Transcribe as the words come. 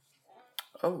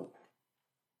Oh,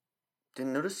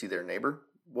 didn't notice you there, neighbor.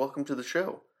 Welcome to the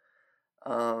show.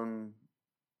 Um,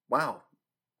 wow.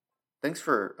 Thanks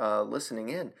for listening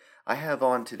in. I have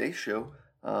on today's show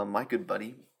my good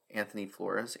buddy, Anthony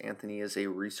Flores. Anthony is a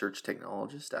research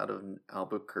technologist out of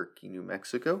Albuquerque, New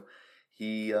Mexico.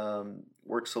 He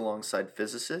works alongside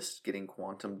physicists getting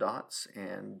quantum dots,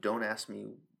 and don't ask me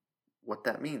what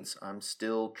that means. I'm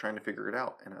still trying to figure it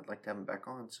out, and I'd like to have him back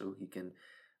on so he can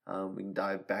we can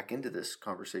dive back into this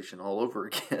conversation all over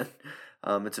again.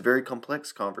 It's a very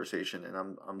complex conversation, and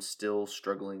I'm still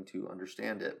struggling to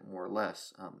understand it more or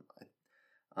less.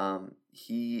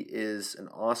 He is an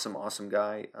awesome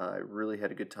guy. I really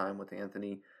had a good time with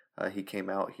Anthony. He came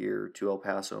out here to El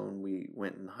Paso, and we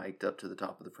went and hiked up to the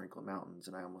top of the Franklin Mountains,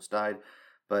 and I almost died.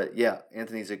 But yeah,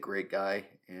 Anthony's a great guy,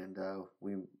 and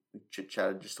we chit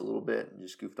chatted just a little bit and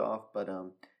just goofed off. But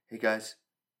hey guys,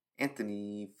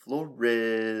 Anthony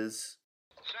Flores.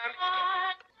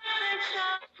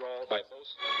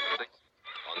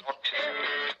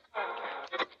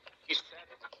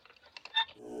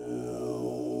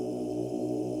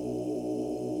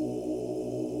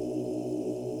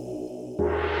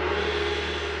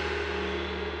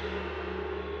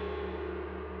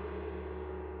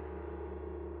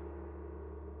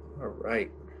 All right,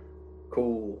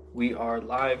 cool. We are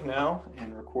live now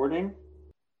and recording.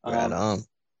 Right on.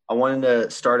 I wanted to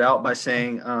start out by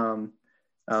saying I'm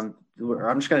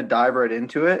just going to dive right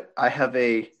into it. I have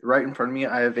right in front of me,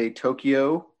 I have a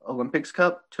Tokyo Olympics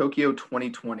Cup, Tokyo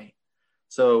 2020.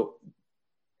 So,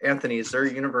 Anthony, is there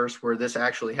a universe where this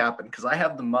actually happened? Because I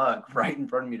have the mug right in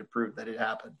front of me to prove that it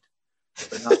happened.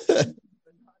 But not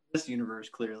this universe,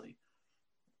 clearly.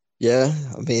 Yeah,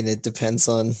 I mean, it depends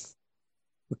on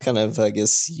what kind of, I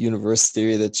guess, universe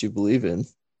theory that you believe in.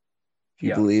 If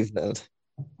you believe that.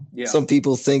 Some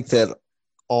people think that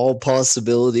all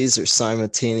possibilities are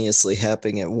simultaneously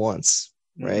happening at once,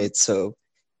 right? So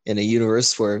in a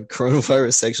universe where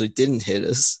coronavirus actually didn't hit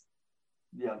us,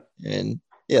 and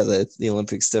the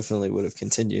Olympics definitely would have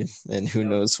continued, and who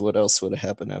knows what else would have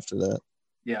happened after that.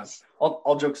 Yeah,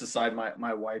 all jokes aside,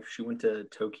 my wife, she went to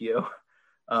Tokyo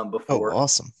before. Oh,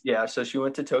 awesome. Yeah, so she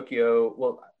went to Tokyo.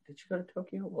 Well, did she go to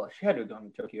Tokyo? Well, she had to have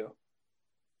gone to Tokyo.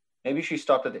 Maybe she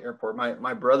stopped at the airport.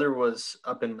 My brother was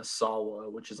up in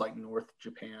Misawa, which is like North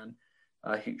Japan.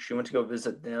 She went to go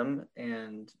visit them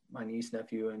and my niece,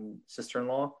 nephew, and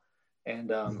sister-in-law.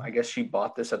 And I guess she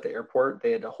bought this at the airport.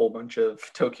 They had a whole bunch of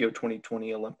Tokyo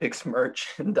 2020 Olympics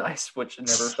merchandise, which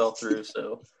never fell through.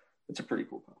 So it's a pretty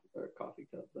cool coffee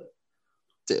cup. But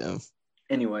damn.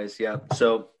 Anyways, yeah.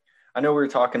 So I know we were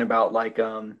talking about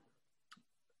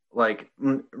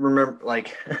remember,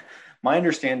 like my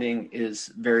understanding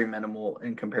is very minimal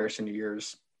in comparison to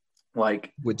yours,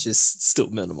 which is still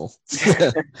minimal.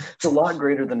 It's a lot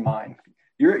greater than mine.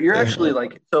 You're actually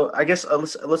so I guess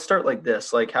let's start like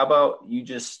this. Like, how about you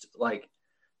just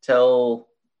tell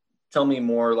me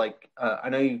more, I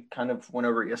know you kind of went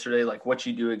over it yesterday, like what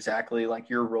you do exactly, like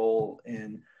your role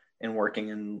in working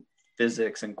in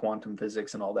physics and quantum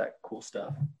physics and all that cool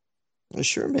stuff.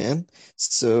 Sure, man.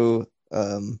 So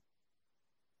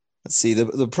let's see,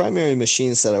 the primary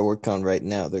machines that I work on right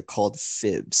now, they're called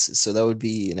FIBS. So that would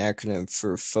be an acronym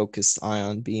for Focused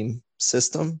Ion Beam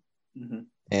System.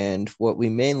 And what we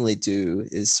mainly do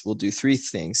is we'll do three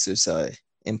things. There's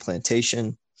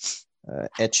implantation,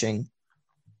 etching,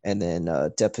 and then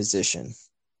deposition.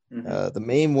 The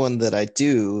main one that I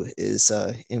do is,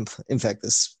 in fact,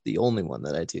 this is the only one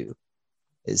that I do,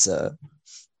 is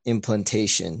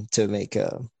implantation to make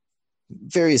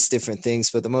various different things,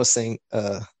 but the most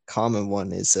common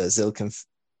one is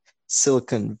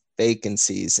silicon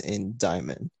vacancies in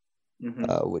diamond,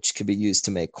 which can be used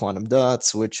to make quantum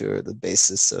dots, which are the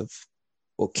basis of,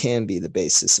 can be the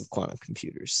basis of quantum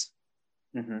computers,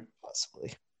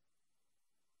 possibly.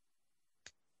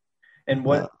 And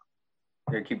what?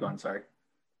 Here, keep going. Sorry.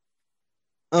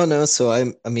 Oh no. So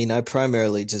I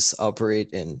primarily just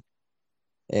operate and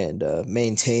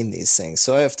maintain these things.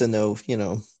 So I have to know,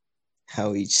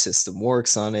 how each system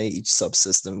works on it, each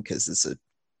subsystem, because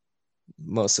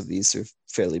most of these are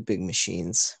fairly big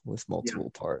machines with multiple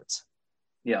parts.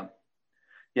 Yeah.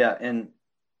 And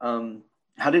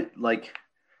how did,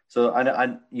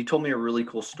 so you told me a really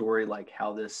cool story, like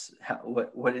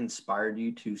what inspired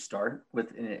you to start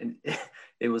with, and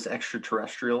it was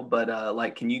extraterrestrial, but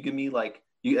can you give me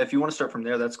if you want to start from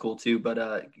there, that's cool too. But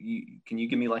can you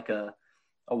give me a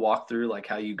walkthrough, like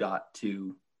how you got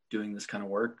to doing this kind of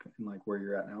work and like where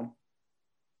you're at now?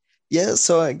 Yeah,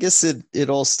 so I guess it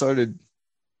all started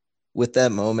with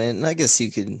that moment, and I guess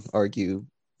you could argue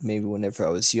maybe whenever I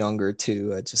was younger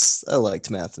too. I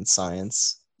liked math and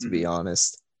science, to be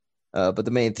honest. But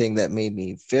the main thing that made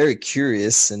me very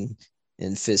curious in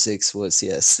physics was,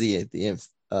 yes, the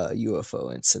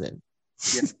UFO incident.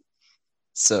 Yeah.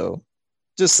 So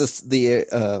just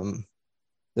the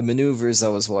maneuvers I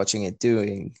was watching it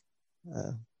doing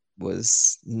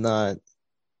was not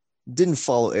didn't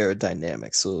follow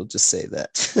aerodynamics. So we'll just say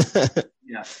that.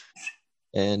 Yeah.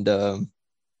 And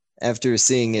after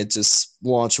seeing it just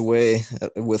launch away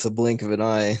with a blink of an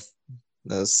eye,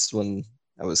 that's when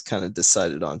I was kind of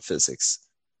decided on physics.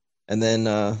 And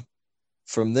then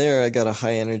from there, I got a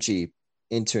high energy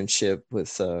internship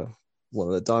with one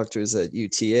of the doctors at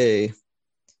UTA,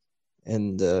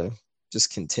 and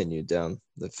just continued down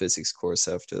the physics course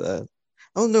after that.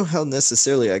 I don't know how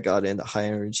necessarily I got into high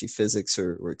energy physics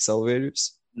or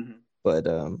accelerators, but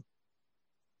I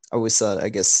always thought, I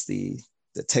guess, the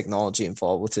technology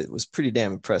involved with it was pretty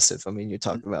damn impressive. I mean, you're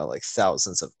talking about like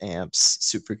thousands of amps,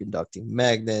 superconducting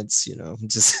magnets,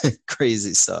 just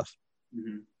crazy stuff.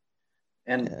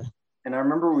 And I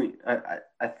remember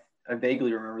I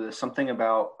vaguely remember this, something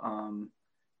about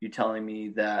you telling me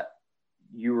that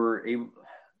you were able,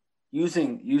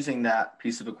 using that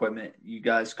piece of equipment, you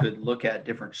guys could look at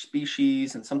different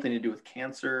species and something to do with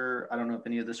cancer. I don't know if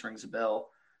any of this rings a bell.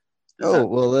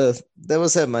 Well, that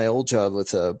was at my old job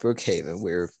with Brookhaven,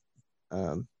 where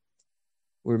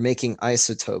we're making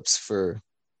isotopes for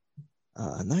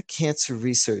not cancer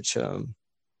research. What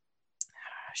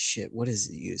is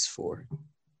it used for?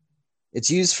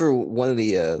 It's used for one of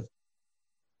the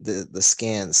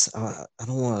scans. I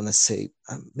don't want to say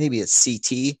maybe it's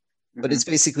CT, but it's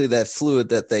basically that fluid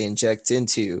that they inject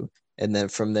into, and then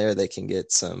from there they can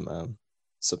get some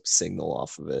signal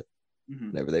off of it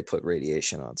whenever they put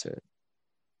radiation onto it.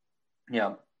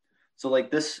 Yeah. So like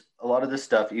this, a lot of this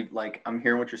stuff, like I'm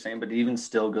hearing what you're saying, but it even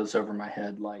still goes over my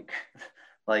head. Like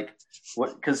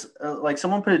what? Because like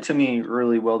someone put it to me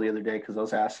really well the other day, because I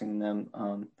was asking them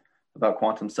about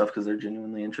quantum stuff, because they're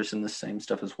genuinely interested in the same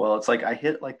stuff as well. It's like I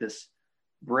hit like this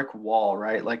brick wall,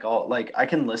 right? Like I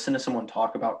can listen to someone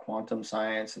talk about quantum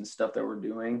science and stuff that we're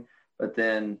doing, but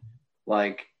then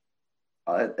like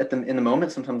in the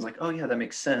moment, sometimes like, oh yeah, that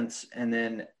makes sense, and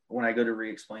then when I go to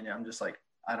re-explain it, I'm just like,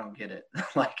 I don't get it.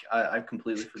 Like I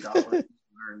completely forgot what I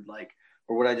learned, like,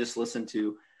 or what I just listened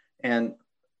to. And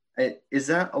is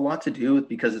that a lot to do with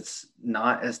because it's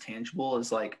not as tangible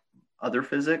as like other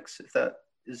physics, if that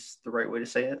is the right way to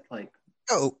say it? Like,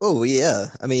 oh yeah.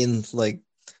 I mean, like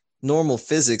normal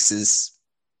physics is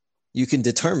you can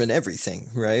determine everything,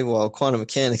 right? While quantum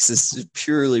mechanics is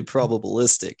purely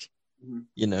probabilistic, and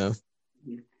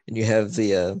you have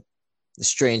the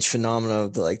strange phenomena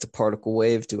of the particle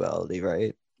wave duality,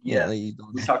 right? Yeah, you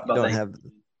we talked about don't that. have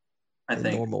I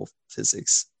think normal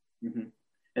physics.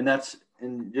 And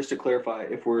just to clarify, I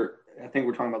think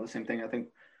we're talking about the same thing. I think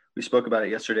we spoke about it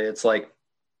yesterday. It's like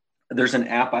there's an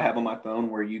app I have on my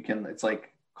phone where it's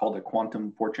like called a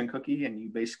quantum fortune cookie,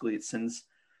 and it sends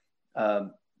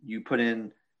you put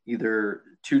in either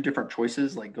two different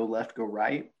choices, like go left, go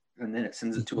right, and then it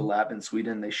sends it to a lab in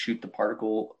Sweden. They shoot the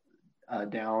particle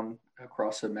down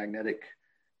across a magnetic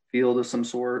field of some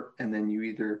sort, and then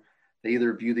they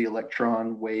either view the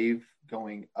electron wave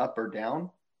going up or down.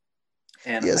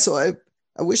 And yeah, so I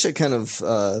wish I kind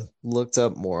of looked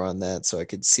up more on that so I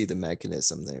could see the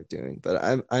mechanism they're doing.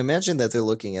 But I imagine that they're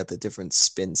looking at the different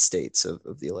spin states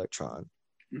of the electron.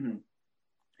 And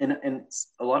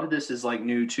a lot of this is like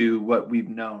new to what we've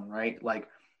known, right? Like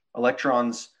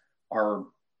electrons are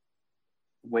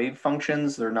wave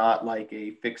functions. They're not like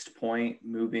a fixed point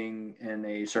moving in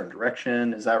a certain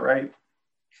direction. Is that right?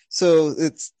 So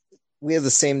we have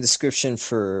the same description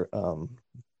for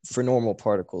normal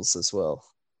particles as well.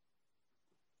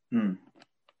 And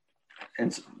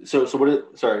so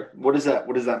what does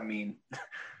that mean?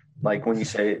 Like when you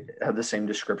say have the same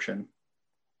description?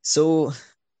 So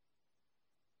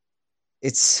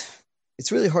it's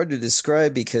really hard to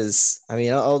describe because I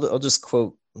mean I'll just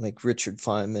quote like Richard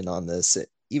Feynman on this.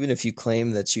 Even if you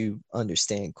claim that you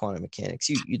understand quantum mechanics,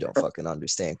 you don't fucking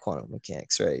understand quantum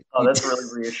mechanics, right? Oh, that's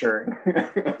really reassuring.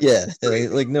 Yeah,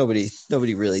 like nobody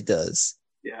really does.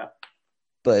 Yeah.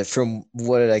 But from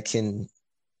what I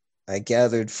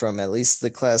gathered from at least the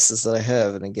classes that I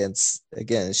have, and again,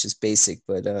 it's just basic,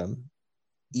 but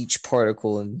each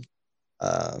particle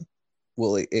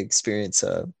will experience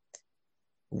a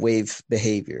wave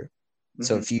behavior.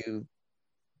 So if you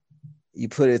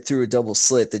put it through a double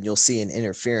slit, then you'll see an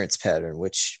interference pattern,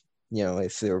 which,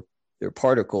 if they're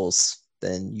particles,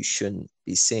 then you shouldn't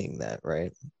be seeing that,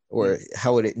 right? Or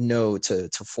how would it know to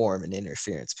form an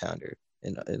interference pattern,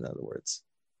 in other words?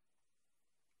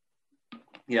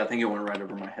 Yeah, I think it went right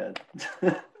over my head.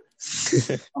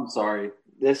 I'm sorry.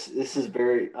 this is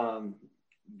very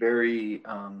very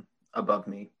above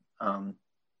me.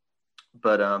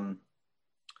 But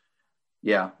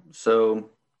yeah. So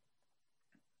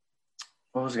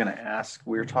what was I gonna ask?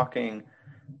 We were talking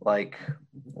like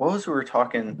what was we were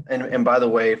talking and by the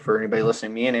way, for anybody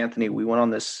listening, me and Anthony, we went on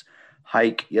this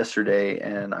hike yesterday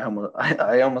and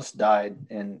I almost died,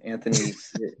 and Anthony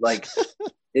like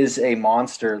is a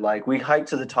monster. Like we hiked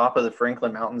to the top of the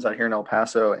Franklin Mountains out here in El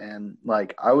Paso, and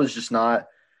like I was just not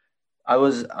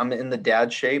I'm in the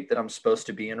dad shape that I'm supposed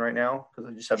to be in right now because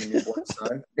I just have a newborn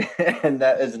son, and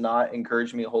that has not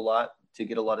encouraged me a whole lot to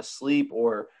get a lot of sleep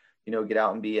or get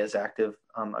out and be as active.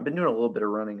 I've been doing a little bit of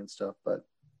running and stuff, but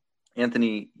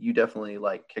Anthony, you definitely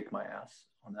like kicked my ass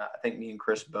on that. I think me and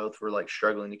Chris both were like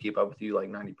struggling to keep up with you like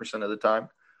 90% of the time.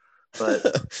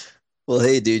 But well,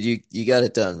 hey, dude, you got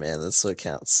it done, man. That's what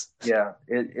counts. yeah,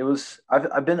 it was.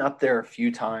 I've been up there a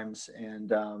few times,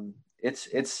 and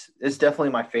it's definitely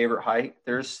my favorite hike.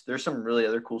 There's some really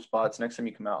other cool spots. Next time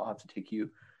you come out, I'll have to take you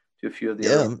to a few of the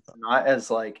Yeah. other, not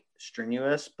as like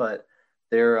strenuous, but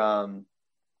they're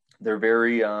they're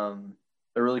very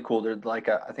they're really cool. They're like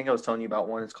I think I was telling you about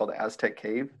one. It's called Aztec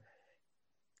Cave.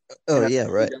 Oh And yeah,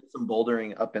 right. done some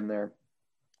bouldering up in there,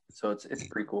 so it's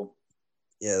pretty cool.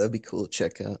 Yeah, that'd be cool to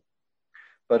check out.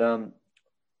 But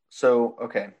so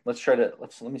okay, let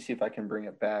me see if I can bring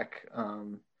it back.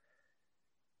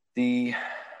 The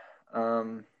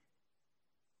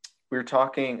we were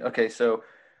talking. Okay, so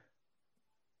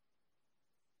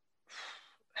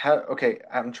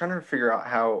I'm trying to figure out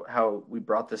how we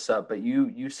brought this up, but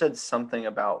you said something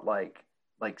about like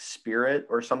spirit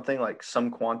or something, like some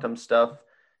quantum stuff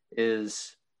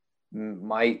is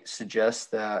might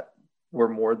suggest that we're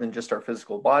more than just our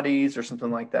physical bodies or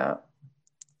something like that.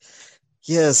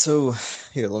 Yeah, so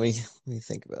here, let me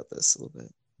think about this a little bit.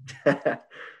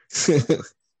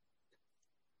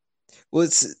 Well,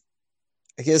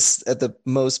 I guess at the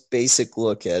most basic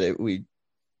look at it, we've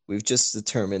just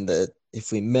determined that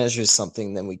if we measure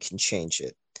something, then we can change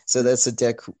it. So that's a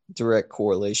direct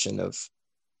correlation of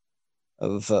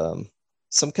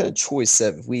some kind of choice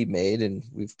that we made and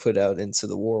we've put out into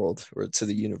the world or to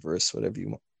the universe, whatever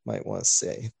you might want to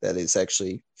say, that is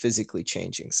actually physically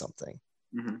changing something.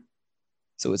 Mm-hmm.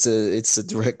 So it's a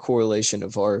direct correlation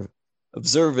of our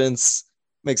observance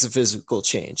makes a physical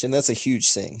change, and that's a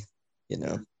huge thing,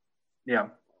 Yeah.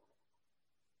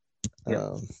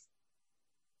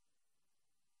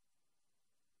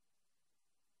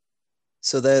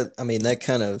 So that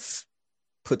kind of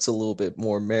puts a little bit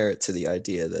more merit to the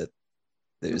idea that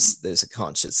there's a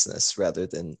consciousness rather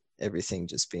than everything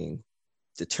just being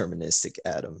deterministic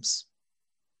atoms.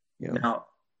 Now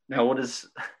what is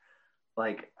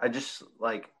like I just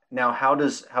like now how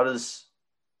does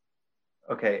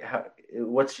okay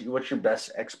what's your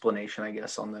best explanation, I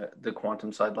guess, on the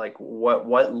quantum side? Like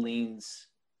what leans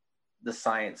the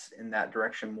science in that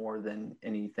direction more than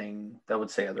anything that would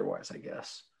say otherwise, I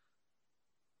guess.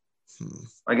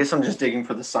 I guess I'm just digging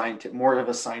for more of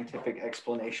a scientific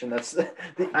explanation.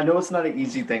 I know it's not an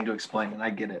easy thing to explain, and I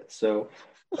get it. So,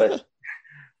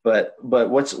 but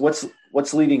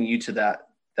what's leading you to that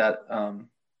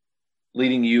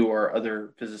leading you or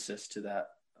other physicists to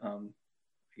that I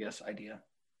guess idea?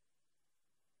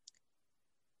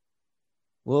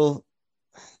 Well,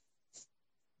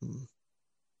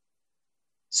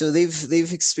 so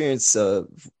they've experienced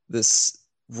this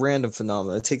random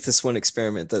phenomena. Take this one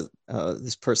experiment that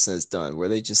this person has done, where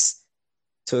they just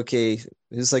took it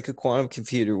was like a quantum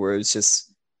computer, where it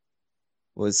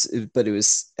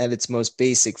was at its most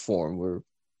basic form, where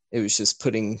it was just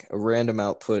putting a random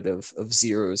output of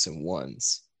zeros and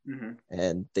ones. Mm-hmm.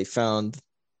 And they found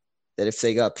that if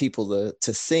they got people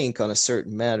to think on a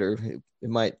certain matter, it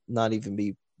might not even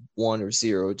be one or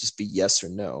zero, it'd just be yes or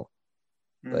no.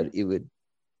 Mm-hmm. But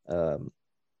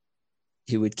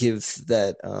he would give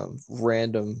that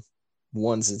random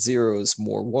ones and zeros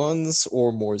more ones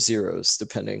or more zeros,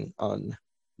 depending on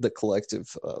the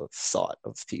collective thought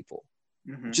of people.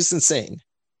 Mm-hmm. Which is insane.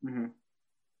 Mm-hmm.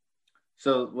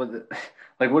 So what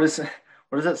does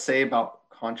that say about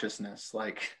consciousness?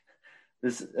 Like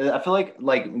this, I feel like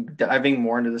diving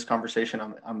more into this conversation,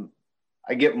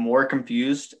 I get more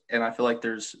confused, and I feel like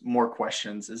there's more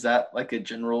questions. Is that like a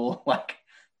general like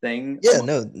thing? Yeah,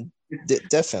 no,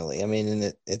 definitely. I mean,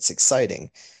 and it's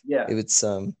exciting. Yeah, it's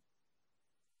to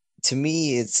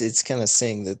me, it's kind of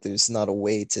saying that there's not a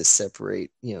way to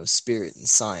separate, spirit and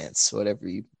science, whatever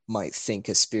you might think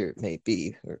a spirit may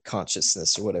be, or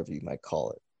consciousness, or whatever you might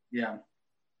call it. Yeah,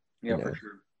 for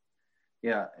sure.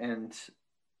 Yeah, and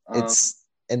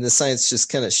and the science just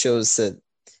kind of shows that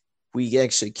we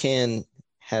actually can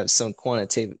have some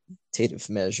quantitative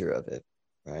measure of it.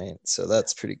 right? So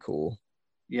that's pretty cool.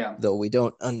 Yeah. Though we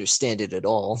don't understand it at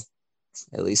all,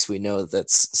 at least we know that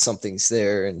something's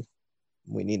there and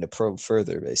we need to probe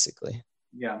further, basically.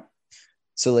 Yeah.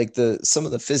 So like some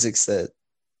of the physics that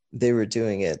they were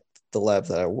doing at the lab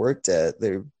that I worked at,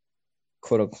 they're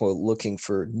quote unquote looking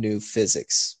for new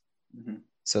physics. Mm-hmm.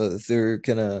 So they're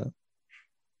gonna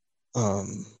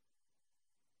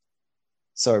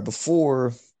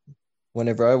before,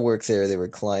 whenever I worked there, they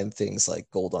would climb things like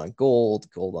gold on gold,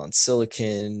 gold on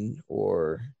silicon,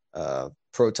 or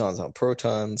protons on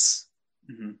protons.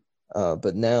 Mm-hmm.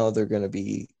 But now they're going to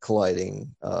be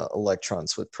colliding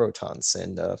electrons with protons,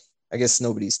 and I guess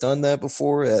nobody's done that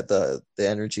before at the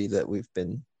energy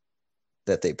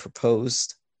that they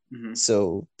proposed. Mm-hmm.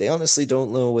 So they honestly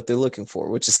don't know what they're looking for,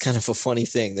 which is kind of a funny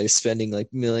thing. They're spending like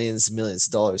millions and millions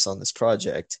of dollars on this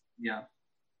project. Yeah.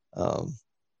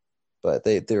 But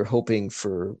they're hoping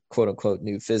for quote unquote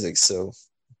new physics. So,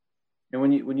 and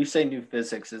when you say new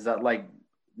physics, is that like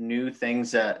new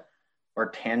things that are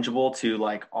tangible to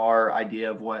like our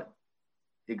idea of what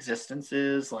existence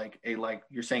is? Like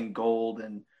you're saying gold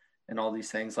and all these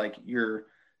things, like you're.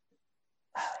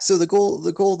 So the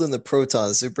gold and the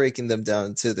protons, they're breaking them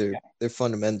down to their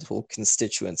fundamental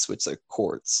constituents, which are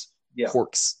quarks.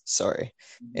 Sorry,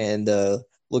 mm-hmm. And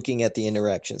looking at the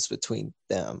interactions between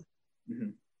them. Mm-hmm.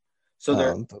 So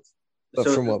they're, but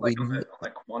so from what like we on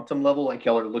like quantum level, like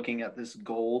y'all are looking at this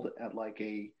gold at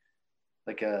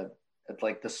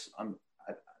this.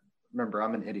 Remember,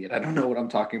 I'm an idiot. I don't know what I'm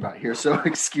talking about here, so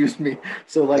excuse me.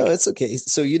 So like, no, it's okay.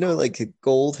 So like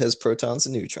gold has protons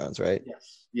and neutrons, right?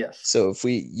 Yes. So if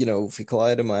we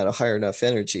collide them at a higher enough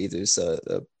energy, there's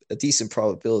a decent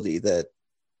probability that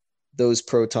those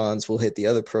protons will hit the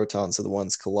other protons of the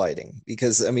ones colliding.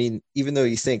 Because I mean, even though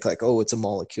you think like, oh, it's a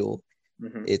molecule,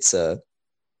 mm-hmm.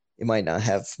 It might not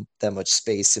have that much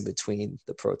space in between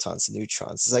the protons and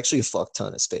neutrons. It's actually a fuck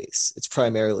ton of space. It's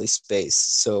primarily space.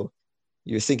 So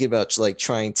you're thinking about like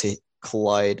trying to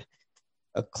collide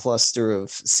a cluster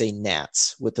of, say,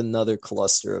 gnats with another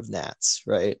cluster of gnats,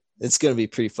 right? It's going to be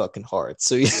pretty fucking hard.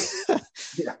 So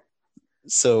yeah.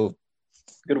 So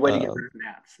good way to get rid of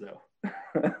gnats, though.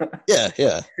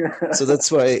 yeah. So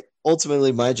that's why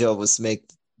ultimately my job was to make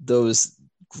those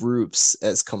groups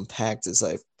as compact as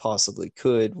I possibly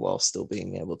could while still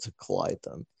being able to collide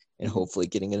them and mm-hmm. hopefully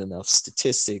getting enough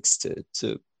statistics to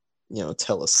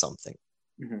tell us something.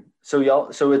 Mm-hmm.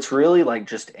 So it's really like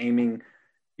just aiming.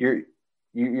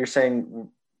 You're saying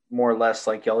more or less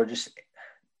like y'all are just.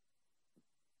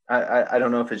 I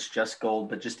don't know if it's just gold,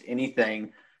 but just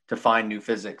anything to find new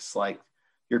physics. Like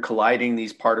you're colliding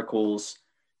these particles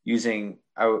using.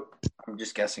 I'm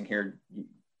just guessing here.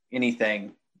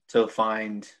 Anything to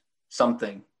find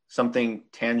something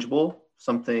tangible,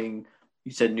 something.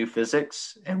 You said new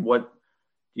physics, and what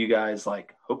do you guys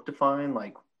like hope to find,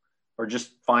 like, or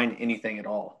just find anything at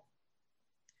all?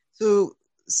 So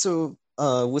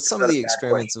with some of the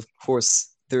experiments, of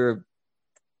course, there are,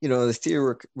 the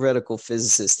theoretical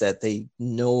physicists that they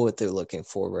know what they're looking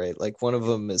for, right? Like one of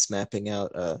them is mapping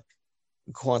out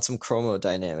quantum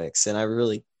chromodynamics, and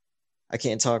I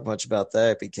can't talk much about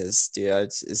that because, dude,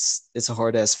 it's a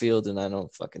hard ass field, and I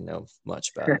don't fucking know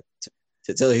much about it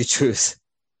to tell you the truth.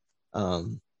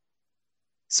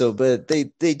 So, but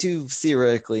they do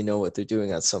theoretically know what they're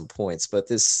doing at some points. But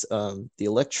this the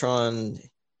electron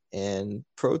and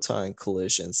proton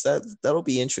collisions, that'll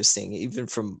be interesting, even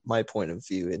from my point of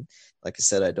view. And like I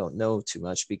said, I don't know too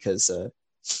much because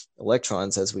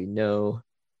electrons, as we know,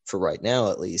 for right now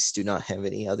at least, do not have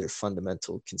any other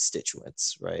fundamental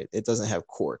constituents, right? It doesn't have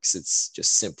quarks. It's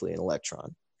just simply an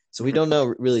electron. So we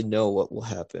don't really know what will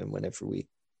happen whenever we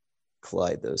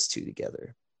collide those two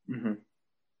together. Mm-hmm.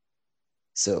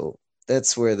 So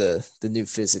that's where the new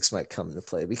physics might come into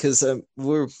play, because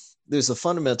there's a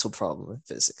fundamental problem in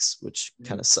physics, which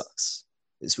kind of sucks,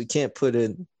 is we can't put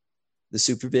in the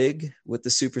super big with the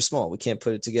super small. We can't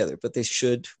put it together, but they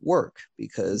should work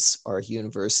because our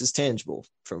universe is tangible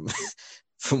from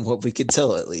what we could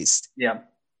tell, at least. Yeah.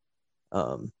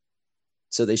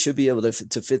 So they should be able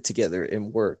to fit together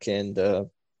and work, and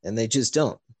they just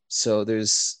don't. So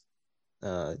there's,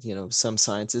 some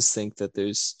scientists think that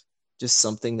there's just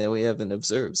something that we haven't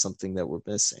observed, something that we're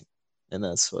missing, and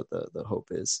that's what the hope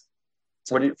is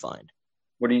to find.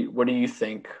 What do you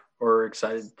think, or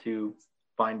excited to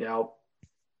find out?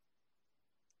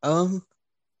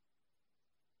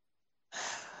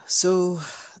 So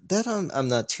that I'm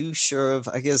not too sure of.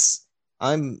 I guess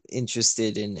I'm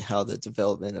interested in how the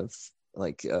development of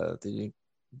like the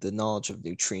knowledge of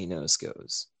neutrinos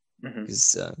goes,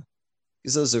 because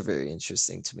those are very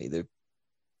interesting to me. They're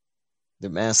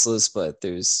massless, but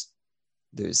there's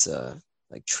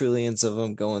like trillions of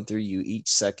them going through you each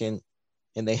second,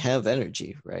 and they have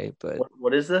energy, right? But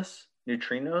what is this?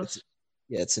 Neutrinos?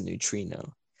 it's a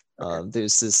neutrino. Okay.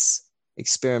 There's this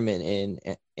experiment in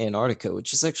Antarctica,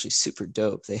 which is actually super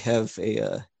dope. They have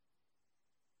a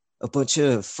bunch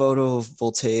of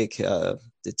photovoltaic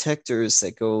detectors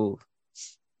that go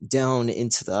down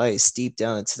into the ice, deep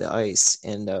down into the ice.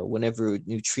 And whenever a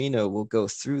neutrino will go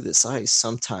through this ice,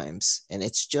 sometimes, and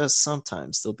it's just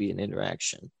sometimes, there'll be an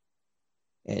interaction,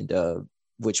 and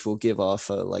which will give off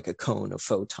like a cone of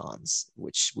photons,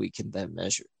 which we can then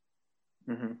measure.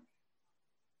 Mm-hmm.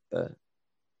 But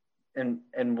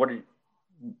and what?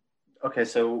 Okay,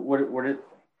 so what did?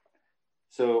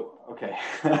 So okay.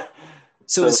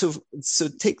 So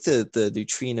take the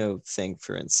neutrino thing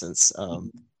for instance.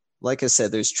 Like I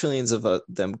said, there's trillions of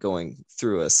them going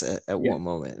through us at one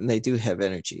moment, and they do have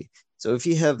energy. So if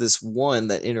you have this one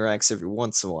that interacts every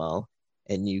once in a while,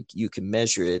 and you can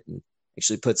measure it and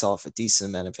actually puts off a decent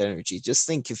amount of energy, just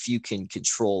think if you can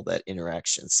control that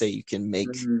interaction. Say you can make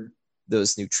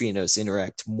those neutrinos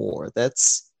interact more.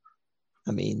 That's,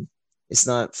 I mean, it's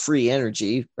not free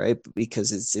energy, right?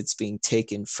 Because it's being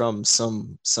taken from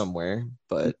somewhere,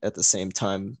 but at the same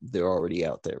time they're already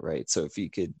out there, right? So if you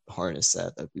could harness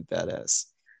that, that'd be badass.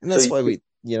 And that's why we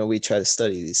try to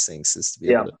study these things, is to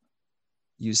be able to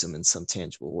use them in some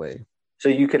tangible way. So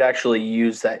you could actually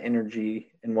use that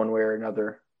energy in one way or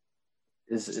another.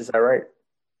 Is that right?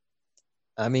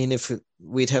 I mean,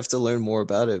 we'd have to learn more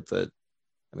about it, but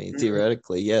I mean,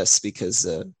 theoretically, yes, because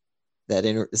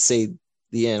say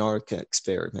the Antarctica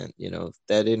experiment,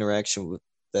 that interaction with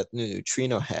that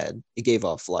neutrino had, it gave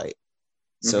off light.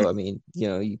 So, I mean,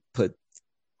 you put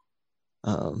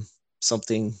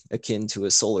something akin to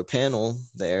a solar panel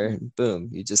there, and boom,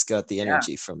 you just got the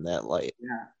energy from that light.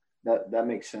 Yeah, that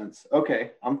makes sense.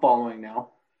 Okay, I'm following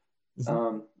now.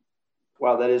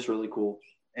 Wow, that is really cool.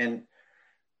 And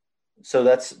so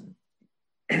that's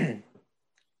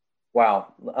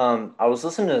wow. I was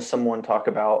listening to someone talk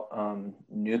about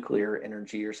nuclear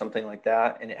energy or something like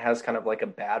that, and it has kind of like a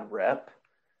bad rep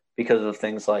because of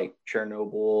things like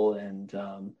Chernobyl and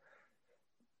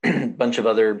a bunch of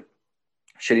other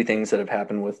shitty things that have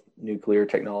happened with nuclear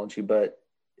technology. But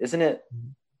isn't it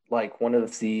like one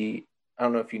of the, I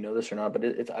don't know if you know this or not, but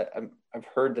I've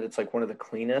heard that it's like one of the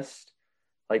cleanest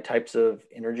like types of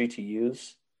energy to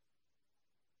use.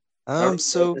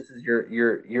 So this is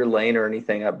your lane or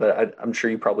anything, but I'm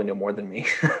sure you probably know more than me.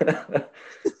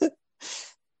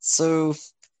 So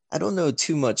I don't know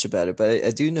too much about it, but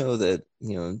I do know that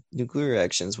nuclear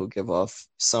reactions will give off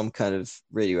some kind of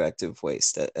radioactive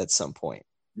waste at some point,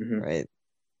 right?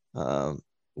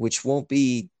 Which won't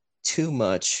be too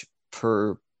much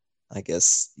per, I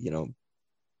guess,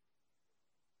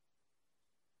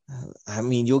 I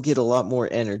mean, you'll get a lot more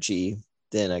energy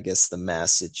than, I guess, the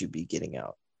mass that you'd be getting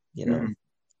out, and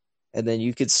then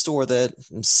you could store that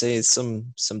in, say,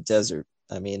 some desert.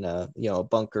 I mean, a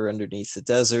bunker underneath the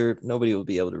desert, nobody will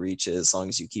be able to reach it as long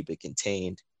as you keep it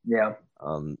contained. Yeah.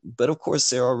 But of course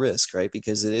there are risks, right?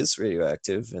 Because it is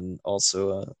radioactive, and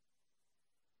also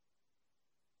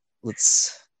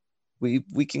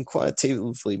we can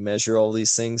quantitatively measure all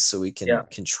these things, so we can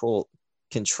control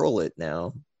it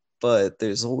now. But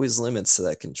there's always limits to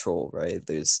that control, right?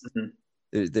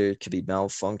 There could be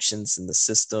malfunctions in the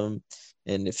system,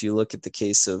 and if you look at the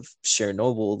case of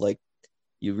Chernobyl, like,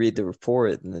 you read the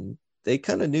report, and then they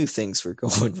kind of knew things were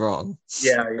going wrong.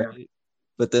 Yeah, right?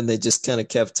 But then they just kind of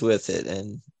kept with it,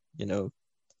 and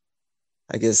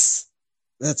I guess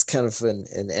that's kind of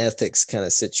an ethics kind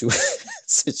of situation.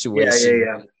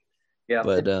 Yeah.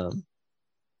 But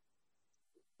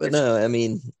no, I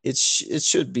mean, it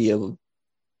should be able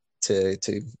to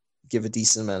give a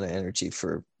decent amount of energy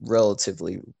for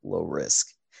relatively low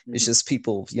risk. It's just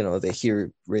people, they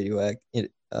hear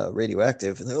radioactive,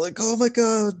 and they're like, "Oh my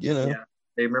god!" Yeah,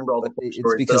 they remember all the stories.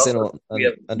 It's because they don't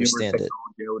understand it.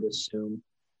 I would assume,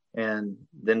 and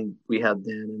then we had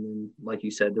and then, like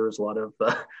you said, there was a lot of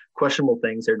questionable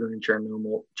things there during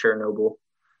Chernobyl.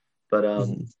 But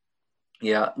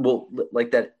yeah, well, like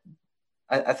that,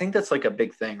 I think that's like a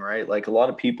big thing, right? Like a lot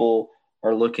of people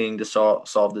are looking to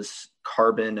solve this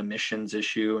carbon emissions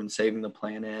issue and saving the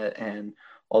planet and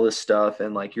all this stuff.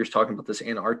 And like you're talking about this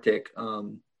Antarctic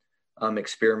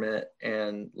experiment,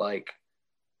 and like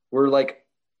we're like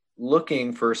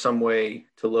looking for some way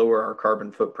to lower our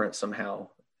carbon footprint somehow.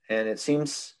 And it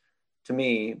seems to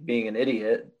me, being an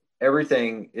idiot,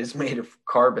 everything is made of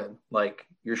carbon, like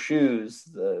your shoes,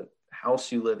 the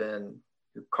house you live in,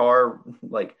 your car,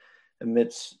 like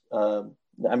emits. I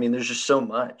mean, there's just so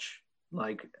much.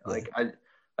 Like I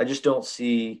just don't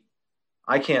see.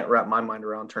 I can't wrap my mind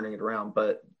around turning it around,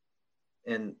 but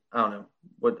And I don't know,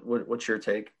 what's your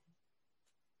take?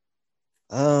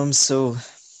 So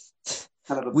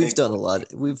Kind of a we've big done a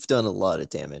lot. We've done a lot of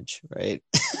damage, right?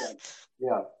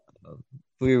 yeah.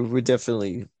 We're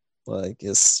definitely, well, I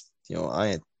guess,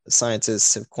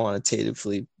 scientists have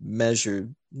quantitatively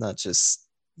measured not just,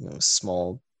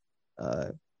 small uh,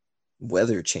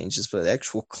 weather changes, but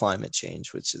actual climate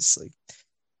change, which is like,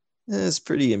 it's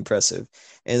pretty impressive.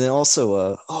 And then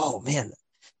also, oh man,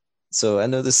 so I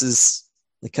know this is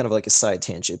kind of like a side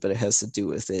tangent, but it has to do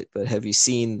with it. But have you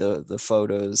seen the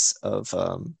photos of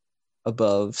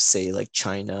above, say, like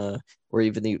China or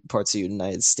even the parts of the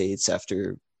United States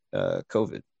after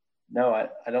COVID? No,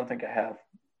 I don't think I have.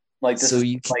 Like this So is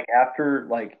you can, after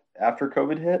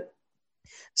COVID hit.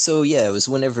 so yeah, it was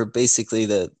whenever basically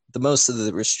the most of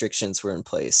the restrictions were in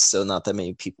place, so not that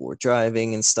many people were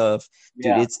driving and stuff. Dude,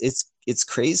 Yeah. it's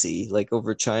crazy. Like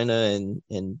over China and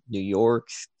New York,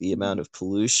 the amount Mhm. of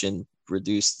pollution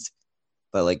reduced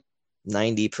by like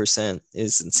 90%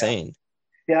 is Yeah. insane.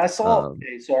 Yeah, I saw. Um,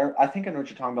 Okay, so I think I know what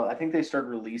you're talking about. I think they started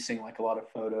releasing like a lot of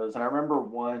photos, and I remember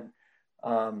one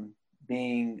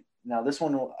being. Now this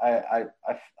one,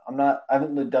 I'm not. I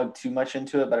haven't dug too much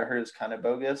into it, but I heard it's kind of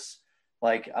bogus.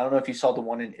 Like I don't know if you saw the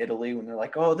one in Italy when they're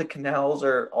like, "Oh, the canals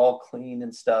are all clean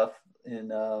and stuff" in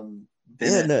yeah,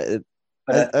 Venice, no,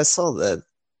 but I saw that.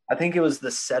 I think it was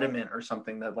the sediment or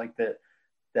something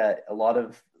that a lot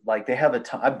of like they have a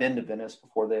ton. I've been to Venice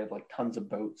before. They have like tons of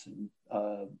boats and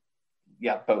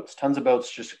yeah, boats, tons of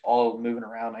boats just all moving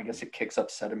around. I guess it kicks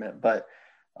up sediment, but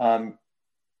um,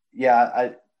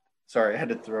 yeah, sorry, I had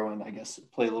to throw in, I guess,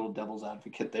 play a little devil's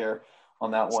advocate there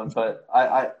on that one, but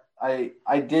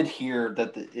I did hear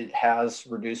that it has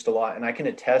reduced a lot, and I can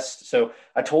attest. So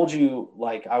I told you,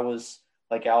 like I was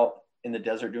like out in the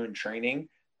desert doing training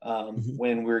Mhm.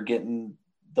 when we were getting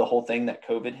the whole thing that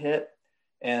COVID hit,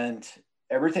 and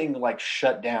everything like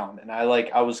shut down, and I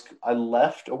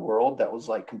left a world that was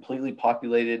like completely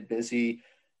populated, busy,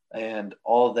 and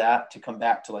all of that to come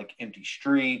back to like empty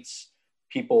streets,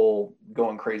 people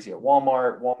going crazy at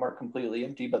Walmart completely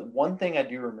empty. But one thing I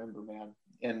do remember, man,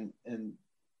 and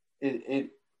it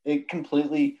it it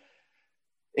completely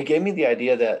it gave me the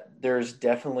idea that there's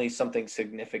definitely something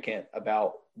significant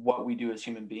about what we do as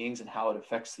human beings and how it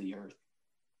affects the earth.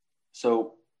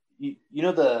 So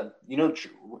the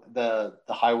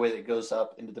highway that goes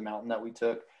up into the mountain that we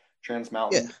took, Trans Yeah.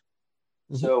 Mountain.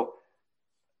 Mhm. So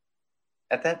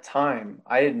at that time,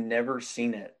 I had never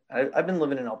seen it. I've been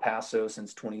living in El Paso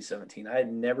since 2017. I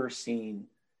had never seen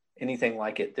anything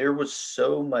like it. There was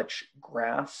so much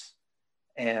grass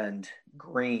and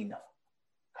green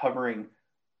covering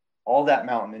all that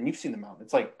mountain. And you've seen the mountain.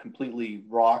 It's like completely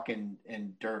rock and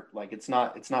dirt. Like it's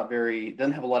not very, it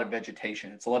doesn't have a lot of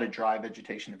vegetation. It's a lot of dry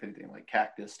vegetation, if anything, like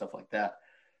cactus, stuff like that.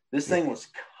 This Yeah. thing was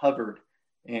covered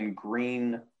in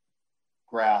green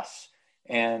grass,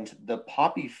 and the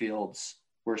poppy fields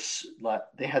were like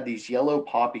they had these yellow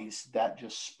poppies that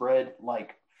just spread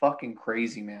like fucking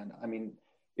crazy, man. I mean,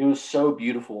 it was so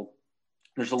beautiful.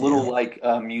 There's a little Damn. like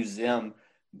museum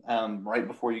right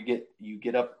before you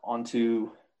get up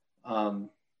onto um,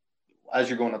 as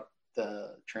you're going up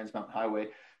the Trans Mountain Highway.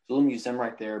 There's a little museum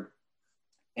right there,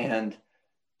 and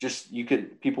just you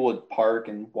could people would park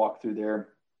and walk through there,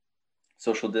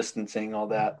 social distancing, all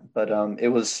that. But it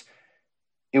was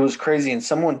crazy. And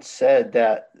someone said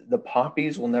that the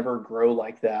poppies will never grow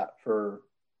like that for,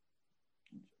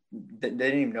 they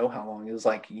didn't even know how long. It was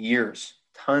like years,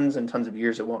 tons and tons of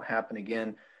years. It won't happen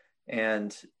again.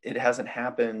 And it hasn't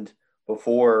happened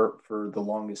before for the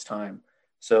longest time.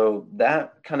 So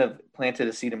that kind of planted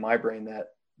a seed in my brain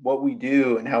that what we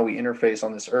do and how we interface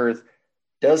on this earth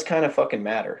does kind of fucking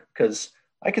matter, because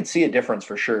I could see a difference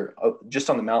for sure just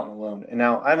on the mountain alone. And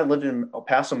now I haven't lived in El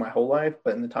Paso my whole life,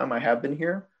 but in the time I have been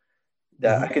here,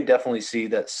 that I Mhm. could definitely see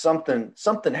that something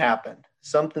happened,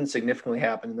 something significantly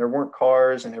happened. There weren't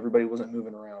cars and everybody wasn't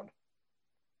moving around.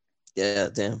 Yeah,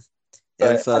 damn.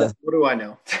 Yeah, But what do I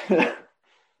know?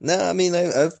 no, I mean,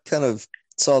 I've kind of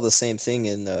saw the same thing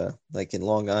in like in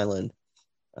Long Island.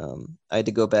 I had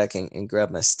to go back and grab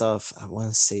my stuff. I want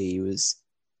to say it was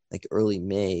like early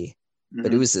May, but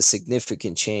it Mm-hmm. was a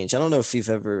significant change. I don't know if you've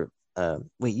ever.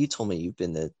 Wait, you told me you've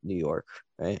been to New York,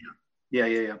 right? Yeah,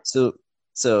 yeah, yeah. So,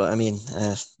 so I mean,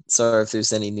 sorry if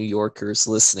there's any New Yorkers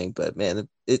listening, but man,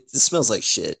 it smells like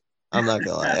shit. I'm not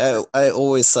gonna lie. I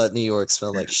always thought New York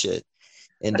smelled like shit,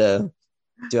 and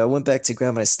dude, I went back to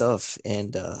grab my stuff,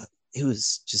 and it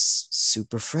was just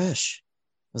super fresh.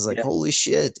 I was like, Yeah. holy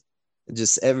shit.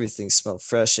 Just everything smelled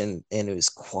fresh and it was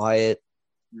quiet.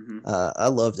 Mm-hmm. I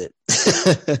loved it.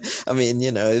 I mean,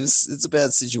 it's a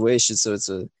bad situation, so it's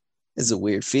a is a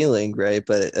weird feeling, right?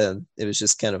 But it was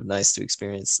just kind of nice to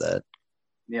experience that.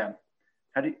 Yeah.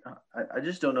 How do you, I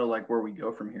just don't know like where we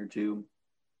go from here too.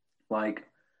 Like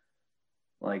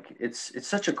it's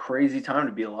such a crazy time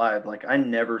to be alive. Like I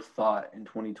never thought in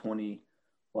 2020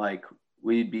 like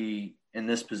we'd be in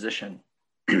this position.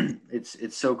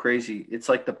 It's so crazy. It's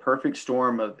like the perfect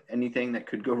storm of anything that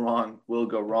could go wrong will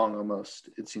go wrong almost.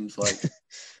 It seems like.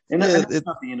 And I Yeah, know it's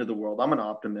not the end of the world. I'm an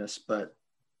optimist, but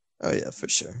oh yeah, for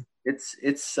sure. it's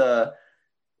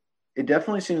it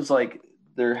definitely seems like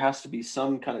there has to be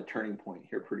some kind of turning point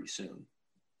here pretty soon.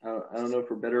 I don't know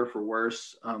for better or for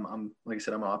worse. I'm like I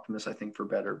said, I'm an optimist. I think for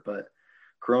better, but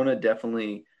Corona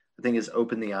definitely, I think, has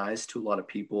opened the eyes to a lot of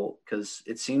people because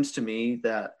it seems to me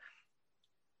that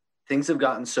things have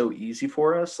gotten so easy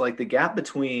for us. Like the gap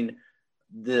between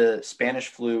the Spanish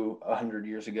flu 100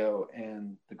 years ago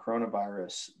and the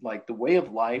coronavirus, like the way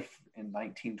of life in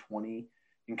 1920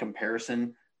 in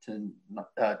comparison to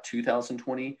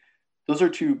 2020, those are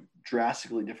two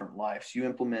drastically different lives. You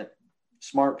implement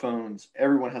smartphones,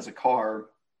 everyone has a car,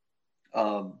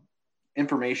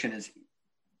 information is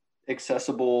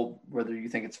accessible, whether you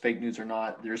think it's fake news or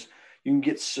not. You can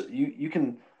get you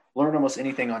can learn almost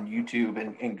anything on YouTube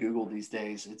and Google these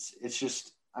days. It's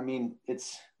just I mean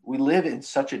it's we live in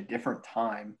such a different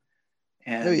time, Oh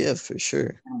and yeah, for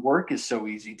sure. work is so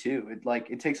easy too.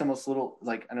 It takes almost little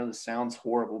like I know this sounds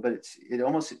horrible, but it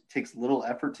almost takes little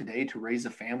effort today to raise a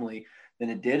family than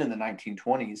it did in the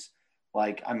 1920s.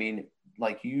 Like I mean,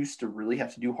 like you used to really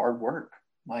have to do hard work.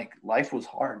 Like life was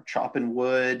hard, chopping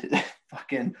wood,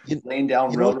 fucking You, laying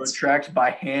down you know railroad what's tracks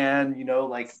by hand.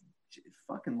 Like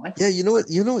fucking life Yeah, was hard.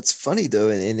 you know what's funny though,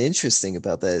 and interesting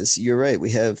about that is you're right.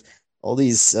 We have all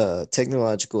these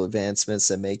technological advancements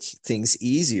that make things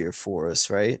easier for us,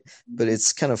 right? But Mhm.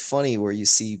 it's kind of funny where you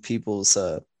see people's,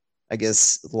 I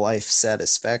guess, life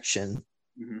satisfaction,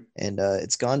 Mhm. and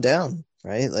it's gone down,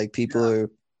 right? Like people Yeah.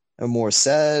 are more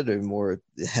sad or more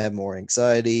have more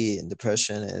anxiety and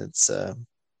depression, and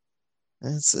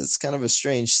it's kind of a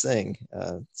strange thing.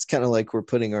 It's kind of like we're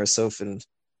putting ourselves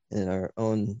in our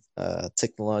own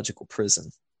technological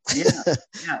prison. Yeah,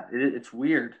 yeah, it's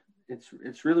weird.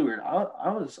 It's really weird.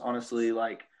 I was honestly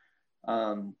like,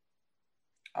 um,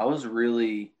 I was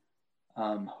really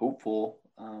hopeful.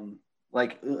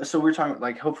 So we're talking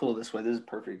like hopeful this way. This is a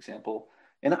perfect example.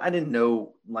 And I didn't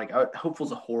know like hopeful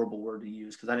is a horrible word to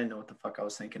use because I didn't know what the fuck I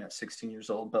was thinking at 16 years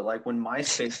old. But like when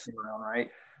MySpace came around, right?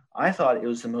 I thought it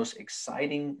was the most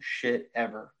exciting shit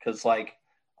ever because like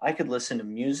I could listen to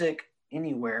music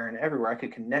anywhere and everywhere. I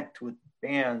could connect with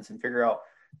bands and figure out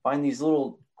find these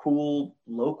little cool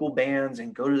local bands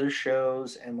and go to their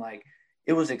shows and like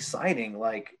it was exciting.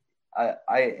 Like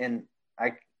and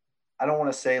I I don't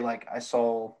want to say like I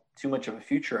saw too much of a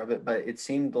future of it, but it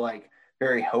seemed like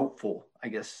very hopeful, I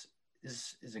guess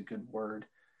is a good word.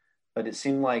 But it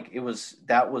seemed like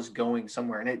that was going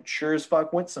somewhere and it sure as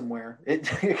fuck went somewhere.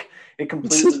 It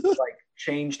completely like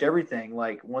changed everything.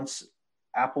 Like once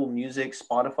Apple Music,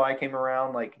 Spotify came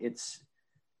around, like it's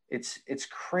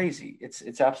crazy.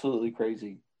 It's absolutely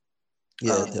crazy.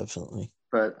 Yeah, Um, definitely.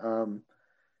 but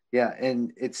yeah,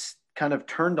 and it's kind of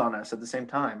turned on us at the same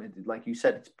time. Like you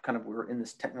said, it's kind of we're in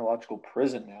this technological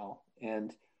prison now.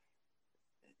 And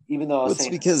even though I Well, was it's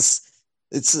saying, because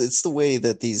it's the way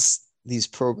that these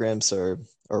programs are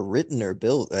written or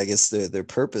built. I guess their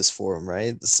purpose for them,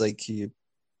 right? It's like you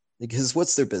because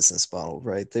what's their business model,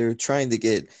 right? They're trying to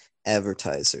get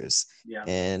advertisers, yeah,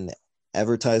 and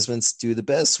advertisements do the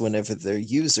best whenever their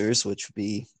users, which would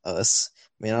be us.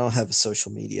 I mean, I don't have a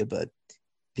social media, but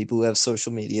people who have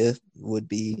social media would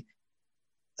be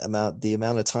the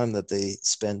amount of time that they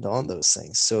spend on those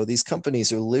things. So these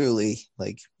companies are literally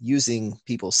like using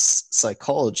people's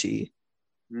psychology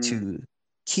mm, to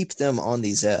keep them on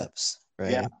these apps,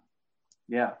 yeah, right?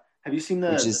 yeah. Have you seen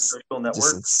Which the is social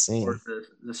just network or insane.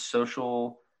 the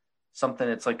social something?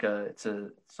 It's a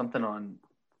something on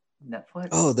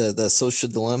Oh, Netflix. the social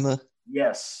dilemma.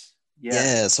 Yes, yes.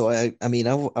 Yeah, so I mean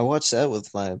I watched that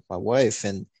with my wife,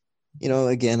 and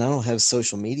again I don't have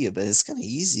social media, but it's kind of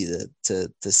easy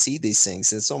to see these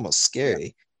things. It's almost Yeah.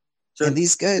 scary. So And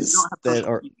these you don't guys have that social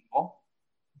are media at all?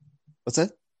 what's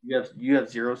that? You have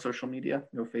zero social media?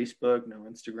 No Facebook, no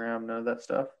Instagram, none of that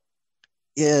stuff?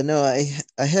 Yeah, no,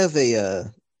 I have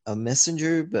a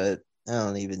messenger, but I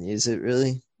don't even use it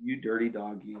really. You dirty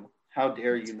dog, you. How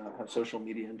dare you not have social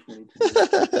media in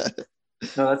 2020?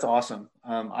 No, that's awesome.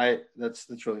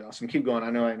 That's really awesome. Keep going. I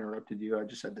know I interrupted you. I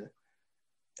just had to.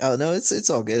 Oh no, it's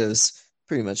all good. It was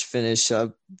pretty much finished.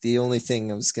 The only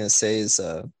thing I was gonna say is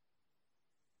I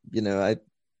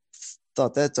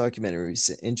thought that documentary was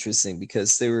interesting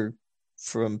because they were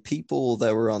from people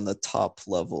that were on the top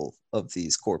level of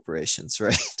these corporations,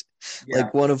 right? Yeah.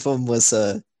 Like one of them was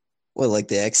like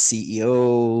the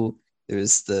ex-CEO.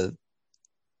 There's the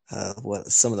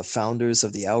some of the founders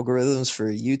of the algorithms for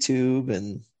YouTube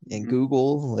and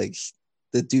Google, like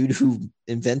the dude who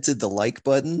invented the like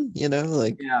button,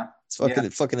 like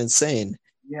it's fucking insane.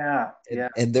 Yeah.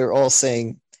 And they're all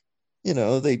saying,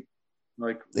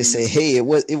 they say, hey, it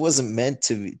wasn't meant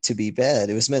to be bad.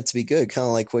 It was meant to be good. Kind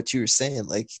of like what you were saying.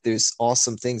 Like there's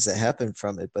awesome things that happen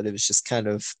from it, but it was just kind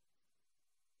of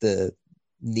the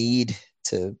need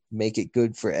to make it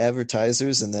good for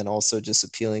advertisers, and then also just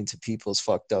appealing to people's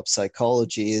fucked up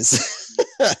psychology is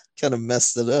kind of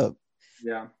messed it up.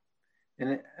 Yeah.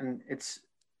 And it's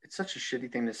such a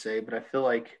shitty thing to say, but I feel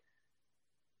like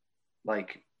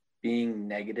being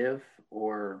negative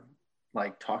or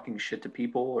like talking shit to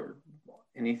people or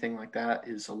anything like that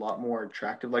is a lot more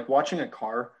attractive. Like watching a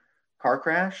car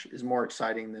crash is more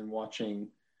exciting than watching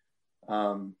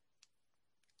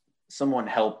someone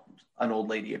help an old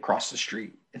lady across the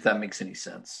street, if that makes any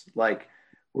sense. Like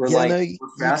we're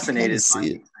fascinated by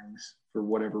these things for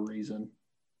whatever reason.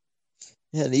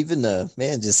 Yeah, and even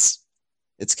just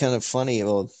it's kind of funny.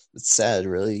 Well, it's sad,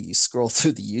 really. You scroll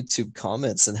through the YouTube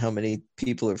comments and how many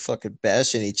people are fucking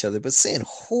bashing each other, but saying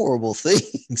horrible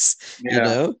things.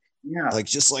 Yeah. Like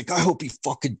just like, I hope he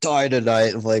fucking die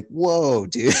tonight. I'm like, whoa,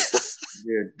 dude.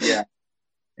 Dude, yeah.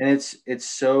 And it's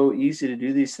so easy to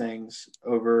do these things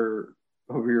over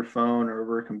your phone or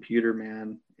over a computer,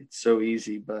 man. It's so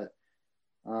easy. But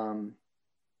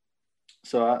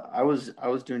so I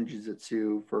was doing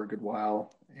jiu-jitsu for a good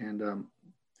while, and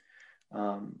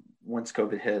once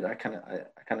COVID hit, I kind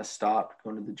of stopped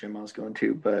going to the gym I was going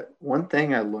to. But one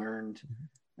thing I learned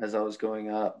as I was going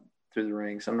up through the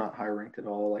ranks, I'm not high ranked at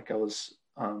all. Like I was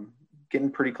getting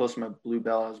pretty close to my blue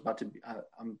belt. I was about to be,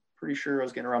 I'm pretty sure I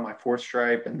was getting around my 4th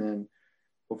stripe, and then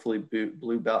hopefully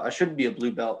blue belt. I should be a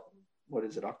blue belt. What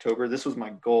is it? October. This was my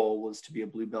goal, was to be a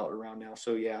blue belt around now.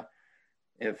 So yeah,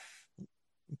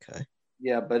 okay.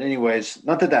 Yeah, but anyways,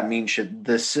 not that means shit.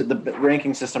 The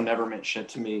ranking system never meant shit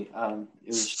to me.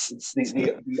 It's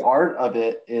the art of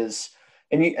it is,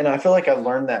 and I feel like I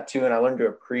learned that too, and I learned to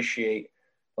appreciate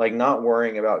like not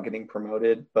worrying about getting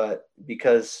promoted, but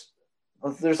because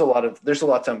there's a lot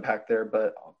to unpack there,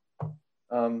 but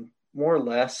more or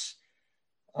less,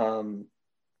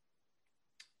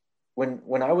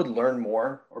 when I would learn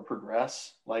more or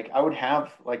progress, like I would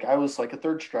have, like I was like a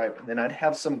 3rd stripe, and then I'd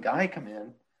have some guy come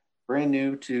in brand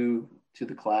new to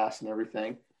the class and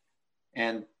everything,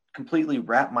 and completely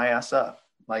wrap my ass up.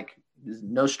 Like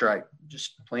no stripe,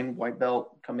 just plain white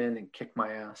belt, come in and kick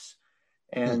my ass.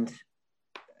 And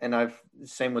I've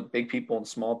same with big people and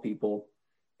small people,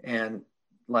 and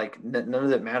like none of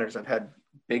that matters. I've had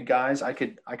big guys I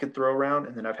could throw around,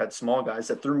 and then I've had small guys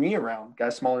that threw me around,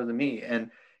 guys smaller than me,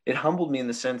 and it humbled me in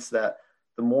the sense that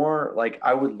the more like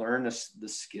I would learn the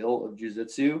skill of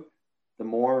jiu-jitsu, the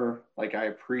more like I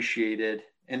appreciated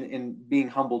and being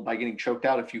humbled by getting choked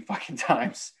out a few fucking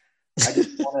times. I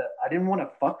didn't want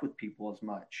to fuck with people as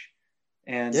much.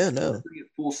 And to bring it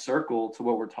full circle to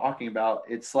what we're talking about,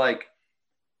 it's like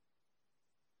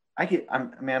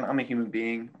I'm a human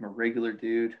being. I'm a regular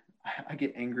dude. I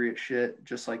get angry at shit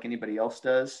just like anybody else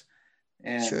does.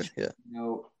 And sure, yeah.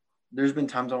 There's been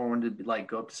times I wanted to like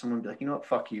go up to someone and be like, you know what,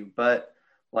 fuck you. But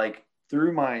like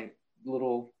through my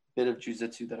little bit of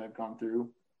jiu-jitsu that I've gone through,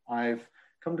 I've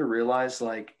come to realize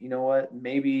like, you know what,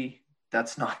 maybe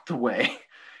that's not the way,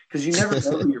 because you never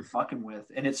know who you're fucking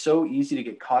with. And it's so easy to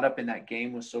get caught up in that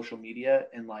game with social media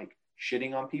and like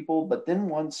shitting on people. But then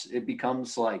once it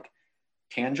becomes like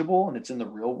tangible and it's in the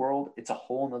real world, it's a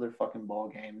whole nother fucking ball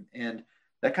game. And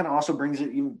that kind of also brings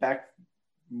it even back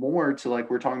more to like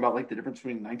we're talking about like the difference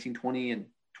between 1920 and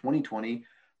 2020.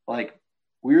 Like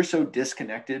we are so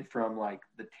disconnected from like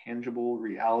the tangible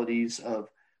realities of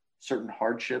certain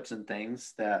hardships and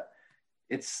things that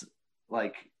it's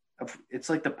like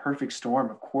the perfect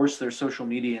storm. Of course, there's social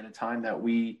media in a time that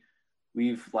we've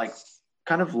like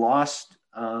kind of lost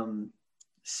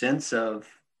sense of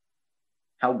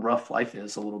how rough life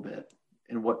is a little bit.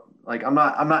 And what, like, I'm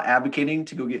not advocating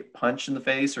to go get punched in the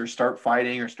face or start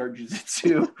fighting or start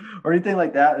jiu-jitsu or anything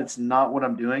like that. It's not what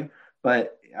I'm doing,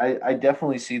 but I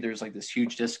definitely see there's like this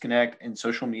huge disconnect, and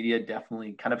social media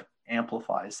definitely kind of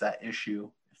amplifies that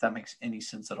issue, if that makes any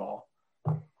sense at all.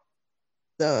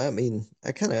 No, I mean,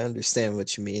 I kind of understand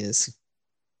what you mean is,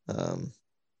 in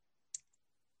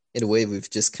a way, we've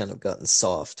just kind of gotten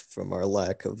soft from our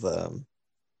lack of,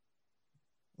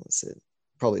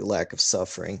 probably lack of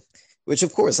suffering. Which,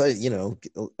 of course, you don't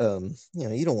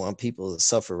want people to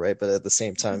suffer, right? But at the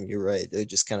same time, you're right. They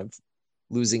just kind of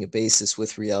losing a basis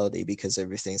with reality because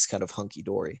everything's kind of hunky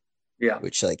dory. Yeah.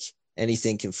 Which like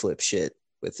anything can flip shit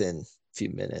within a few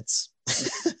minutes.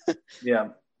 Yeah.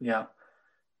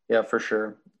 Yeah, for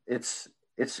sure. It's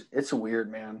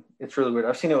weird, man. It's really weird.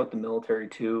 I've seen it with the military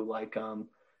too. Like,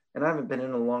 and I haven't been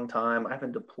in a long time. I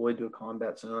haven't deployed to a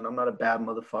combat zone. I'm not a bad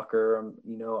motherfucker.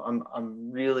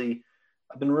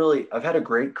 I've had a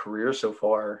great career so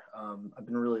far. I've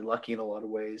been really lucky in a lot of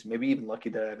ways, maybe even lucky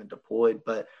that I haven't deployed.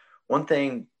 But one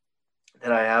thing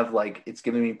that I have, like, it's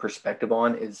given me perspective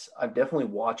on is I've definitely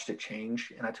watched it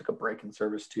change. And I took a break in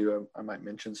service too, I might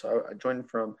mention. So I joined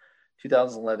from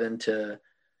 2011 to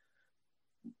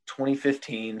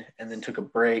 2015 and then took a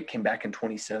break, came back in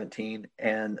 2017.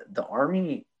 And the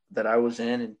Army that I was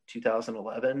in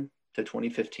 2011 to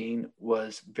 2015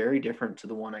 was very different to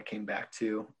the one I came back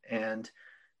to. And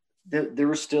there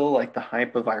was still like the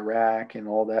hype of Iraq and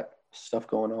all that stuff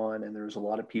going on. And there was a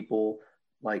lot of people,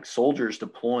 like soldiers,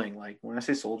 deploying. Like, when I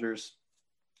say soldiers,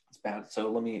 it's bad.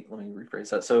 So let me rephrase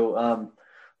that. So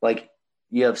like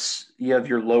you have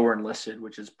your lower enlisted,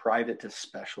 which is private to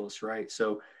specialist, right?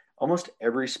 So almost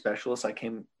every specialist I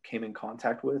came in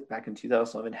contact with back in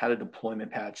 2011 had a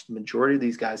deployment patch. The majority of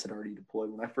these guys had already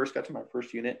deployed. When I first got to my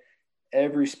first unit,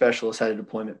 every specialist had a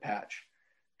deployment patch.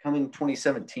 Coming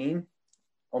 2017,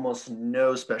 almost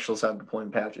no specialists have a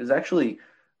deployment patch. It's actually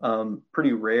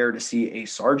pretty rare to see a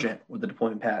sergeant with a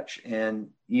deployment patch, and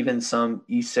even some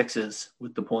E6s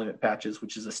with deployment patches,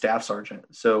 which is a staff sergeant.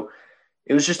 So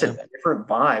it was just a different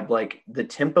vibe. Like, the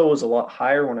tempo was a lot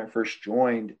higher when I first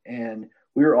joined, and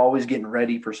we were always getting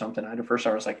ready for something. I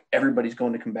was like, everybody's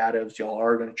going to combatives. Y'all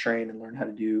are going to train and learn how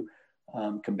to do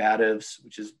combatives,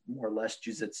 which is more or less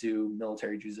jujitsu,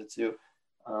 military jujitsu.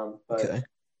 But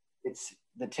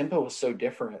the tempo was so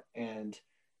different. And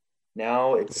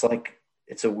now it's like,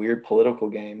 it's a weird political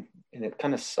game, and it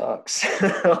kind of sucks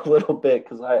a little bit,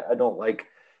 because I don't like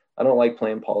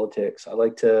playing politics. I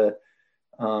like to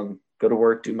go to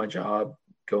work, do my job,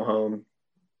 go home.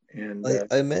 And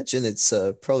I imagine it's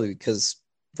probably because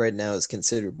right now it's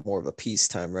considered more of a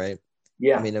peacetime, right?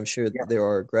 Yeah. I mean, I'm sure there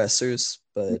are aggressors,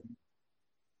 but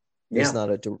there's not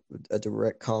a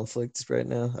direct conflict right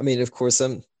now. I mean, of course,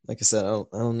 like I said, I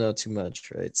don't know too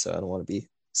much, right? So I don't want to be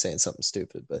saying something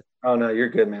stupid, but oh no, you're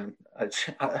good, man.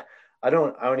 I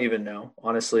don't even know,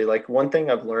 honestly. Like, one thing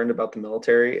I've learned about the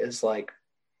military is, like,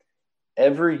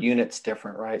 every unit's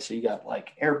different, right? So you got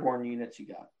like airborne units, you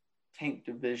got tank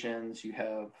divisions, you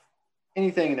have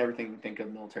anything and everything you think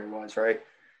of military wise, right?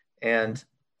 And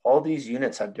all these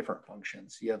units have different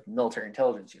functions. You have military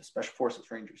intelligence, you have special forces,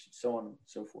 rangers, so on and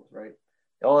so forth, right?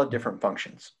 They all have different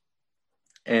functions.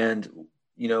 And,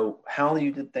 how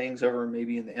you did things over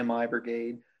maybe in the MI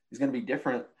brigade is going to be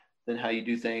different than how you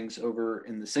do things over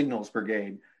in the signals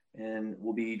brigade, and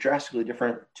will be drastically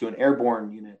different to an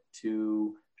airborne unit,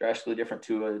 to drastically different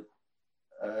to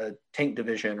a tank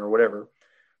division or whatever.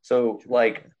 So,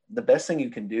 like, the best thing you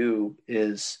can do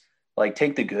is, like,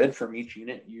 take the good from each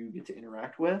unit you get to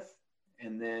interact with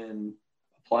and then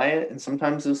apply it. And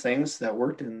sometimes those things that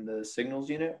worked in the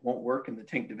signals unit won't work in the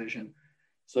tank division.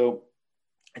 So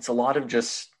it's a lot of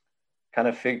just kind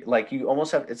of like, you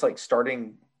almost have, it's like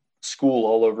starting school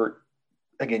all over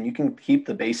again. You can keep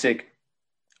the basic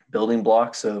building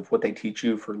blocks of what they teach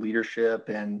you for leadership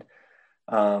and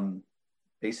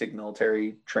basic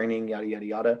military training, yada, yada,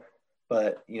 yada.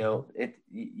 But, you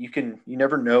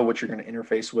never know what you're going to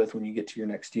interface with when you get to your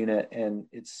next unit. And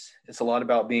it's a lot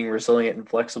about being resilient and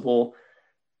flexible.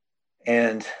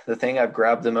 And the thing I've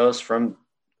grabbed the most from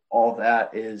all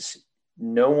that is,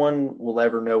 no one will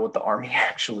ever know what the Army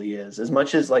actually is, as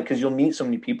much as, like, because you'll meet so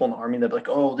many people in the Army that be like,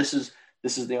 oh, this is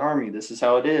the Army. This is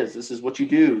how it is. This is what you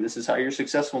do. This is how you're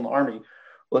successful in the Army.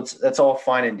 Well, that's all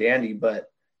fine and dandy.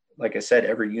 But like I said,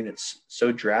 every unit's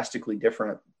so drastically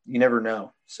different. You never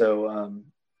know. So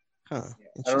I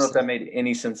don't know if that made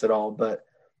any sense at all, but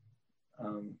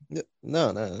no,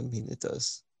 I mean, it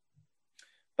does.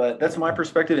 But that's my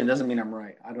perspective. It doesn't mean I'm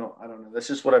right. I don't know. That's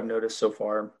just what I've noticed so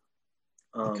far.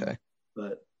 Okay.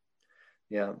 But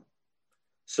yeah.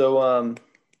 So I was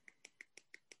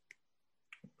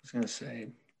gonna say,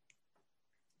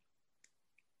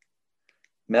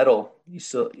 metal.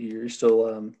 You're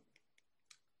still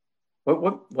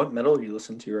what metal are you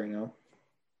listening to right now?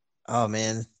 Oh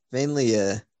man, mainly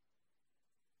I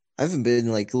haven't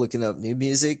been like looking up new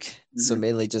music, so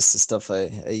mainly just the stuff I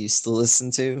used to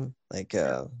listen to, like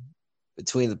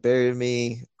Between the Buried and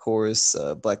Me, of course,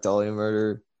 Black Dahlia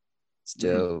Murder, it's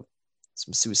dope.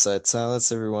 Some Suicide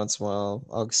Silence every once in a while,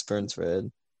 August Burns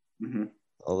Red,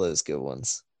 all those good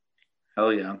ones.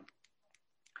 Hell yeah.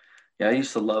 Yeah, I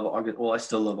used to love August. Well, I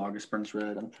still love August Burns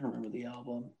Red. I'm trying to remember the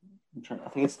album. I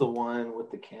think it's the one with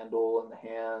the candle in the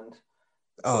hand.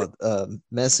 It's like,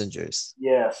 Messengers.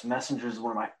 yes, Messengers is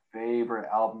one of my favorite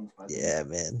albums by them. Yeah,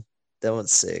 man, that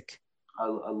one's sick. I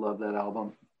love that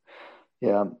album.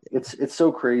 Yeah, it's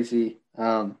so crazy.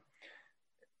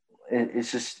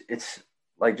 It's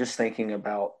like just thinking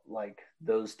about like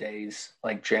those days,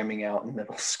 like jamming out in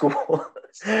middle school.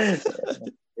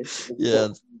 it's Yeah,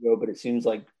 so ago, but it seems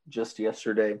like just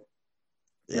yesterday.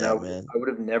 And yeah, man. I would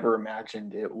have never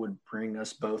imagined it would bring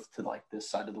us both to like this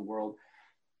side of the world.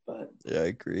 But yeah, I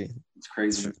agree. It's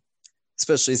crazy,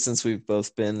 especially since we've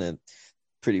both been at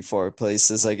pretty far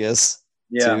places, I guess.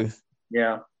 Yeah, Too.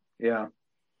 yeah, yeah.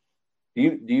 Do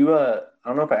you? I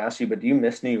don't know if I asked you, but do you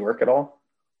miss New York at all?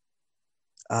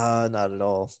 Not at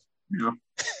all. No.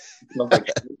 Like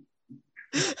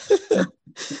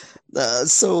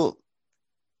so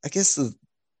I guess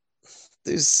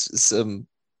there's some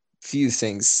few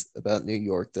things about New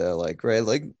York that I like, right?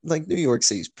 Like New York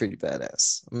City's pretty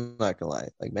badass. I'm not gonna lie.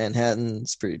 Like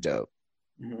Manhattan's pretty dope.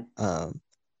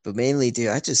 But mainly, dude,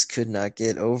 I just could not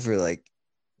get over like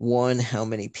one, how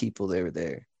many people there were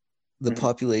there. The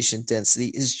population density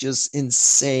is just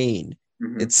insane.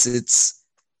 It's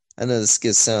I know this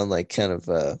could sound like kind of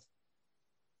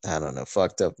I don't know,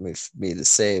 fucked up me to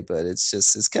say, but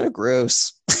it's kind of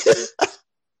gross.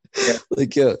 Yeah.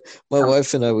 Like my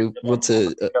wife and I we went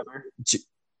to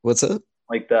what's up?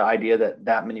 Like the idea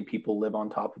that many people live on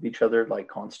top of each other like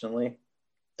constantly.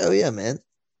 Oh yeah, man.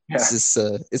 Yeah. It's just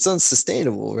it's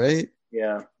unsustainable, right?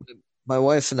 Yeah. My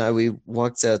wife and I we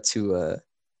walked out to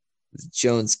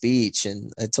Jones Beach,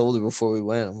 and I told her before we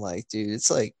went, I'm like, dude,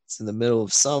 it's in the middle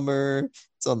of summer,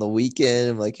 it's on the weekend.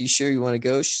 I'm like, you sure you want to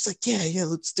go? She's like, yeah,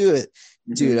 let's do it.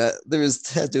 Dude, there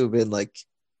had to have been like,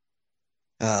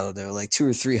 I don't know, like 200,000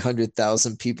 or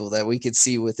 300,000 people that we could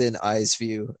see within eyes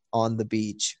view on the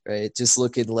beach, right? Just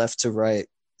looking left to right.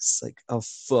 It's like a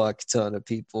fuck ton of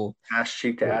people. Ass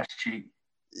cheek to ass cheek.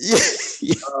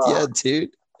 Yeah,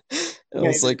 dude. I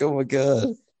was like, oh my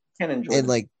God. Can't enjoy and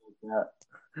like that.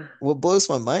 What blows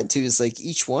my mind too is like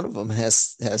each one of them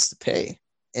has to pay,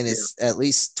 and it's at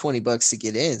least $20 to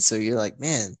get in. So you're like,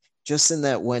 man, just in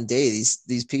that one day,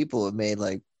 these people have made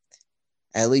like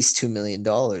at least $2 million,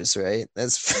 right?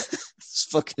 That's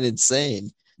fucking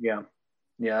insane. Yeah,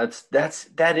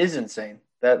 that is insane.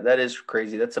 That is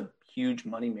crazy. That's a huge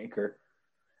moneymaker.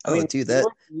 I mean, dude,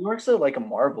 New York's like a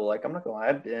marvel. Like I'm not gonna lie,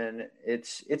 I've been.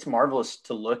 It's marvelous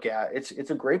to look at.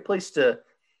 It's a great place to,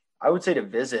 I would say, to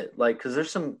visit. Like because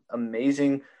there's some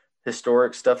amazing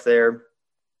historic stuff there.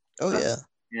 Oh yeah,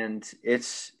 and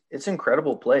it's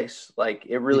incredible place. Like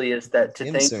it really is. That to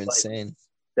think are insane.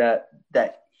 Like,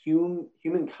 that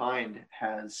humankind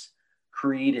has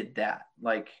created that.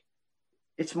 Like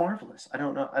it's marvelous. I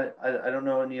don't know. I don't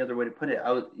know any other way to put it.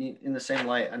 I was in the same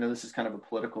light. I know this is kind of a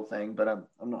political thing, but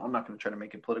I'm not going to try to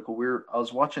make it political.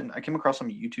 I came across on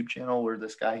a YouTube channel where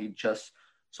this guy, he just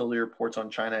solely reports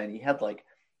on China, and he had like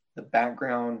the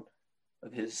background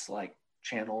of his like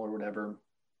channel or whatever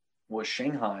was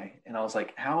Shanghai, and I was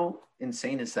like, how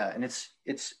insane is that? And it's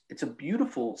a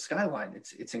beautiful skyline.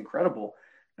 It's incredible.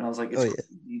 And I was like, it's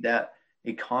crazy that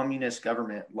a communist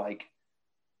government like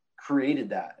created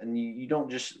that, and you don't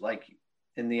just like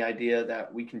in the idea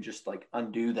that we can just like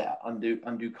undo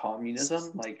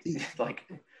communism, like like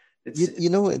it's you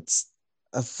know it's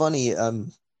a funny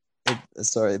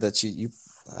sorry that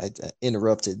I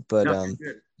interrupted, but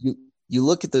you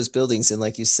look at those buildings and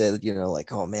like you said,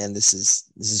 like, oh man, this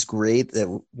is great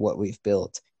that what we've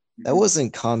built. That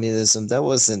wasn't communism, that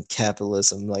wasn't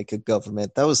capitalism, like a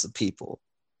government. That was the people.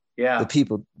 Yeah.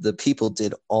 The people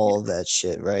did all of that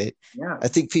shit, right? Yeah. I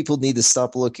think people need to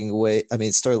start looking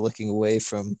away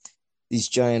from these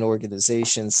giant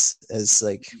organizations as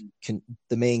like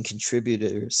the main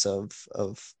contributors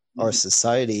of our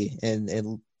society, and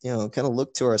kind of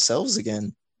look to ourselves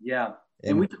again. Yeah.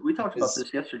 And we talked about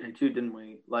this yesterday too, didn't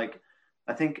we? Like,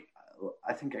 I think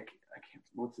I can't.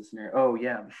 What's the scenario? Oh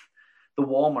yeah, the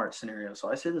Walmart scenario.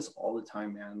 So I say this all the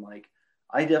time, man. Like,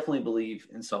 I definitely believe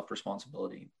in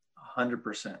self-responsibility,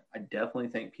 100%. I definitely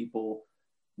think people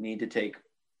need to take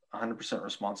 100%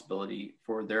 responsibility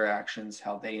for their actions,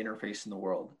 how they interface in the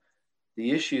world.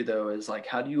 The issue though is like,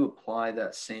 how do you apply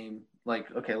that same? Like,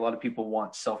 okay, a lot of people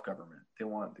want self-government. They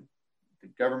want the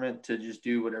government to just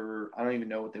do whatever. I don't even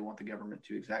know what they want the government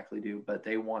to exactly do, but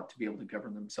they want to be able to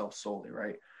govern themselves solely,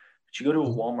 right? But you go to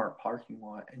a Walmart parking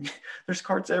lot and there's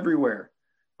carts everywhere.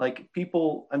 Like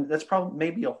people, I mean, that's probably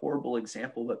maybe a horrible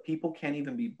example, but people can't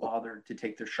even be bothered to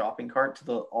take their shopping cart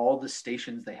to all the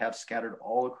stations they have scattered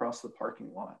all across the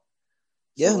parking lot.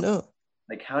 So, yeah, no.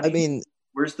 Like how do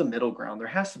where's the middle ground? There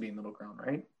has to be a middle ground,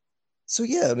 right? So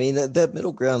yeah, I mean that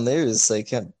middle ground there is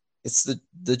like it's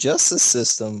the justice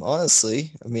system,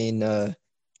 honestly. I mean,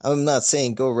 I'm not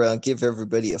saying go around give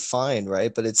everybody a fine,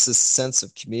 right? But it's this sense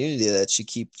of community that should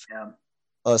keep Yeah.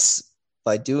 us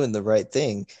by doing the right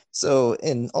thing. So,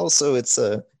 and also it's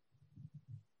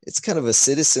kind of a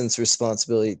citizen's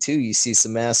responsibility too. You see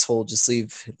some asshole just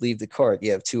leave the cart.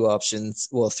 You have two options,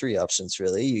 well, three options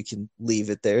really. You can leave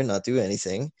it there, not do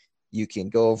anything. You can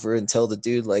go over and tell the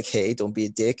dude like, "Hey, don't be a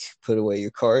dick. Put away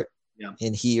your cart," Yeah.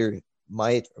 and he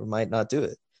might or might not do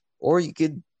it. Or you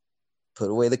could put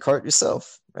away the cart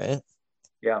yourself, right?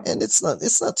 Yeah. And it's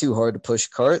not too hard to push a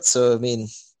cart. So I mean,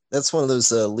 that's one of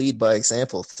those lead by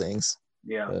example things.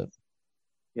 Yeah. But,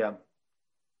 yeah.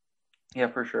 Yeah,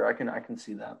 for sure. I can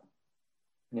see that.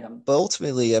 Yeah. but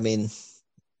ultimately, I mean,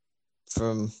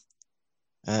 from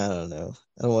I don't know.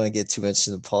 I don't want to get too much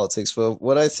into politics, but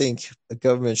what I think a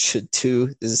government should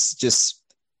do is just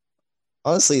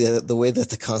honestly the way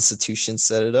that the Constitution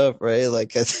set it up, right?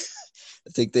 Like I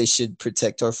think they should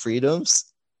protect our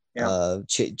freedoms, Yeah.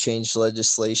 change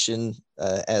legislation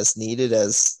as needed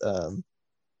as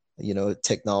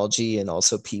technology and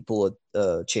also people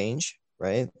change,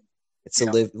 right? It's a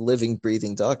living,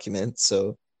 breathing document.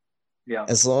 So Yeah.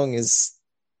 as long as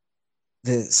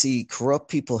corrupt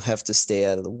people have to stay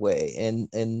out of the way, and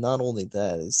not only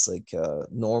that, it's like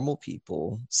normal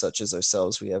people such as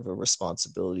ourselves, we have a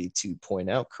responsibility to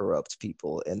point out corrupt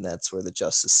people, and that's where the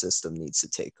justice system needs to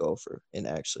take over and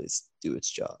actually do its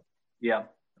job. Yeah,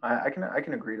 I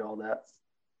can agree to all that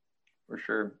for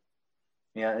sure.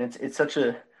 Yeah, and it's such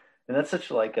a and that's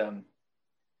such like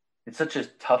it's such a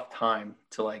tough time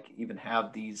to like even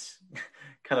have these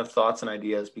kind of thoughts and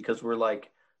ideas, because we're like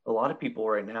a lot of people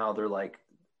right now, they're like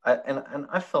and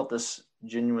I felt this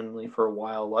genuinely for a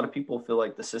while. A lot of people feel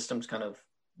like the system's kind of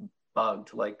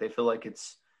bugged, like they feel like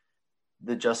it's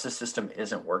the justice system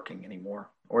isn't working anymore,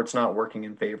 or it's not working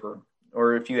in favor.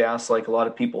 Or if you ask like a lot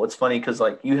of people, it's funny because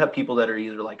like you have people that are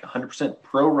either like 100%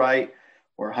 pro right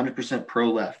or 100%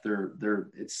 pro left. They're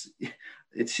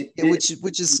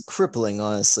Which is crippling,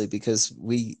 honestly, because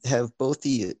we have both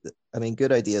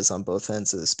good ideas on both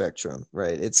ends of the spectrum,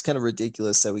 right? It's kind of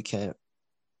ridiculous that we can't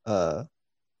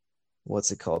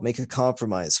what's it called, make a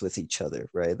compromise with each other,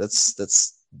 right?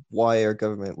 That's why our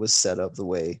government was set up the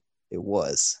way it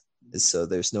was, is so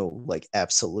there's no like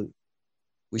absolute.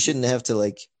 We shouldn't have to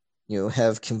like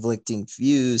have conflicting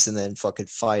views and then fucking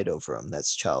fight over them.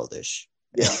 That's childish.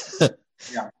 Yeah.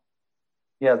 Yeah.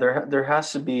 Yeah, there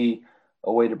has to be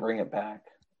a way to bring it back.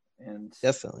 And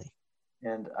definitely.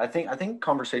 And I think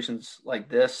conversations like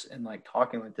this and like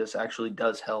talking like this actually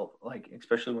does help, like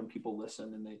especially when people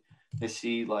listen and they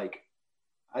see like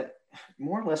I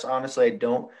more or less honestly I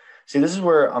don't see, this is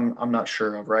where I'm not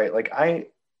sure of, right? Like I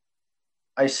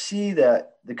see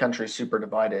that the country is super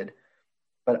divided,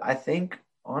 but I think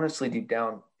honestly deep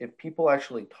down, if people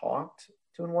actually talked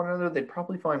to one another, they'd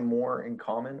probably find more in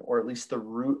common, or at least the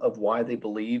root of why they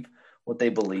believe what they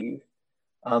believe,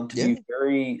 to Yeah. be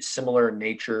very similar in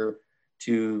nature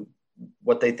to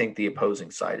what they think the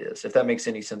opposing side is, if that makes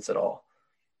any sense at all.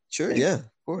 Sure. And, Yeah.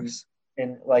 Of course.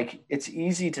 and like it's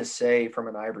easy to say from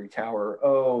an ivory tower,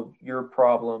 oh, your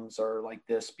problems are like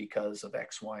this because of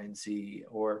X, Y, and Z,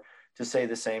 or to say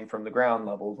the same from the ground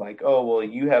level, like, oh, well,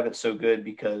 you have it so good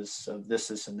because of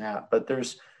this, and that. But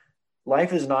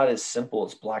life is not as simple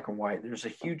as black and white. There's a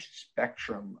huge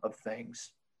spectrum of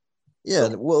things. Yeah.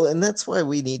 Well, and that's why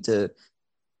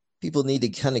people need to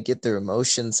kind of get their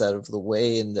emotions out of the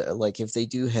way, and like if they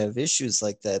do have issues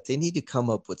like that, they need to come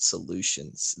up with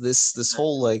solutions. This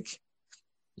whole like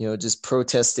just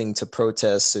protesting to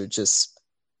protest, or just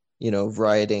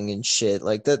rioting and shit,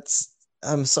 like that's,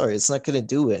 I'm sorry, it's not going to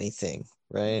do anything,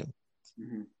 right?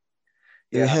 Mm-hmm.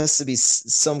 There has to be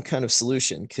some kind of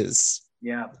solution, because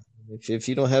if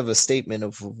you don't have a statement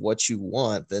of what you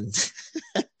want, then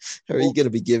how are you going to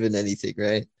be given anything,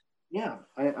 right? Yeah,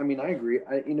 I mean, I agree.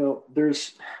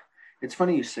 It's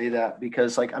funny you say that,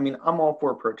 because like, I mean, I'm all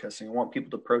for protesting. I want people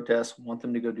to protest, want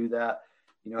them to go do that.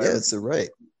 Yeah, it's a right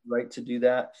to do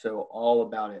that. So all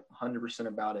about it, 100%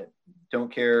 about it.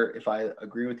 Don't care if I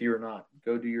agree with you or not.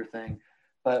 Go do your thing.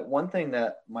 But one thing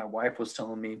that my wife was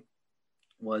telling me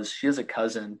was she has a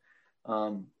cousin.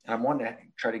 I wanted to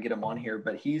try to get him on here,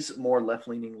 but he's more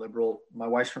left-leaning liberal. My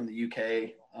wife's from the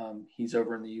UK. He's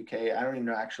over in the UK. I don't even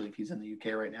know actually if he's in the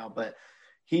UK right now, but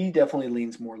he definitely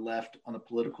leans more left on the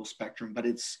political spectrum. But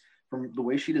it's, from the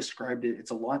way she described it, it's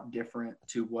a lot different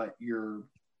to what your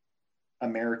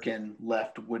American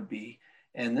left would be.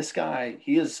 And this guy,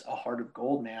 he is a heart of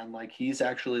gold, man. Like he's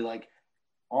actually like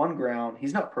on ground.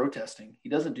 He's not protesting. He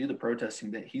doesn't do the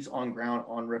protesting that he's on ground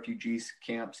on refugees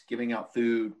camps, giving out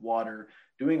food, water,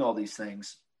 doing all these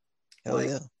things. Hell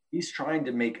yeah. He's trying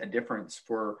to make a difference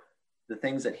for the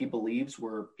things that he believes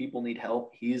where people need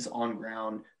help. He's on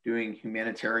ground doing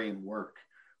humanitarian work,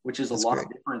 which is That's a lot great.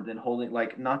 Different than holding,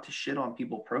 like, not to shit on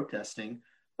people protesting,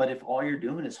 but if all you're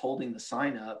doing is holding the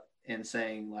sign up and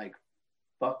saying, like,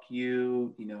 fuck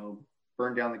you, you know,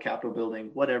 burn down the Capitol building,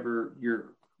 whatever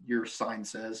your sign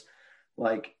says,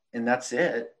 like, and that's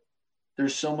it.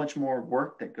 There's so much more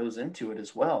work that goes into it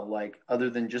as well. Like, other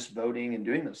than just voting and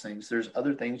doing those things, there's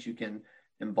other things you can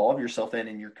involve yourself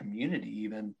in your community,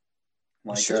 even.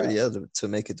 Like, sure, yeah, to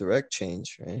make a direct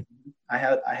change, right? I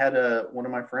had one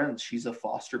of my friends. She's a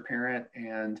foster parent,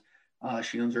 and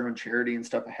she owns her own charity and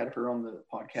stuff. I had her on the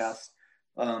podcast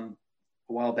a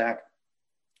while back,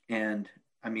 and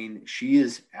I mean, she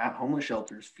is at homeless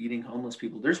shelters feeding homeless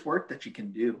people. There's work that you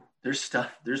can do. There's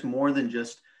stuff. There's more than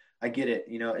just. I get it.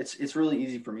 You know, it's really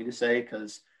easy for me to say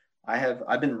because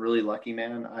I've been really lucky,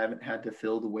 man. I haven't had to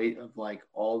feel the weight of like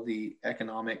all the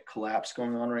economic collapse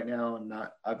going on right now, and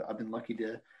I've been lucky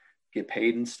to get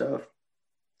paid and stuff,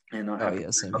 and not have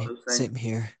to same, same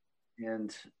here.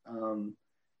 And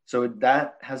so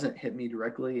that hasn't hit me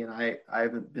directly, and I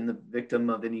haven't been the victim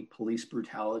of any police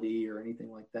brutality or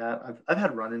anything like that. I've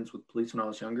had run-ins with police when I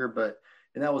was younger,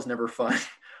 and that was never fun.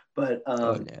 But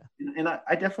and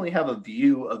I definitely have a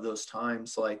view of those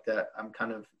times like that. I'm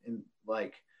kind of in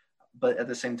like, but at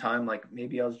the same time, like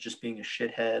maybe I was just being a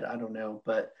shithead. I don't know,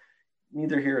 but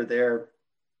neither here or there.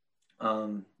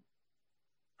 I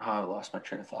lost my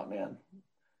train of thought, man.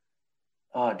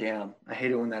 Oh, damn. I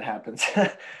hate it when that happens.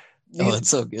 It's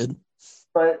so good.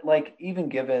 But like, even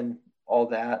given all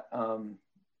that, I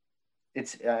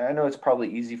know it's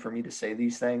probably easy for me to say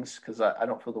these things because I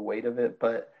don't feel the weight of it,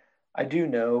 but I do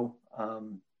know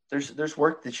there's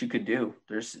work that you could do.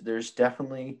 There's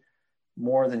definitely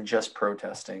more than just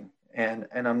protesting. And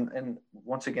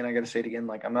once again, I got to say it again.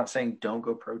 Like, I'm not saying don't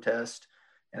go protest,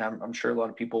 and I'm sure a lot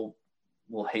of people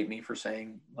will hate me for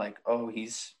saying like, oh,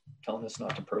 he's telling us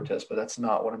not to protest, but that's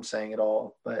not what I'm saying at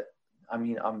all. But I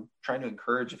mean, I'm trying to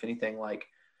encourage, if anything, like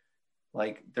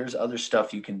there's other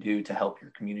stuff you can do to help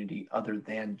your community other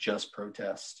than just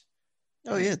protest.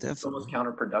 Oh yeah, definitely. It's almost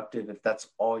counterproductive if that's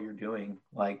all you're doing.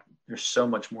 Like, there's so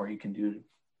much more you can do.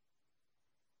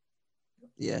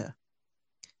 Yeah,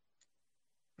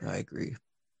 I agree.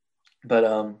 But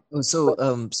so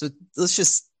let's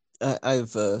just. I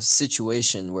have a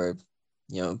situation where,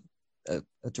 you know,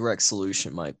 a direct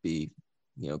solution might be,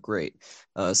 you know, great.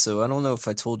 So I don't know if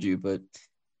I told you, but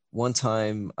one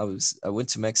time I went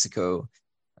to Mexico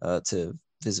to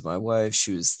visit my wife.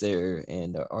 She was there,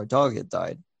 and our dog had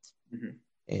died. Mm-hmm.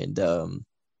 And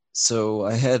so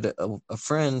I had a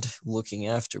friend looking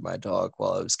after my dog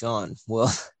while I was gone.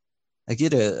 Well, I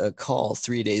get a call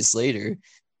 3 days later,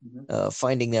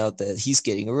 finding out that he's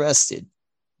getting arrested.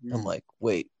 Mm-hmm. I'm like,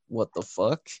 wait, what the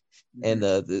fuck? Mm-hmm.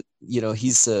 And you know,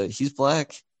 he's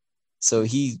black, so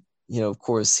he, you know, of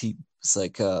course he was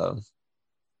like,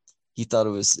 he thought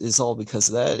it's all because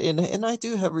of that, and I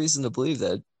do have reason to believe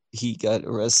that he got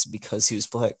arrested because he was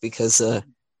black, because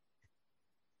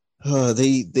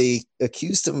they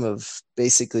accused him of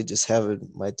basically just having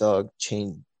my dog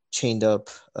chained up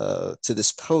to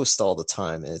this post all the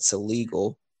time, and it's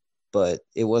illegal, but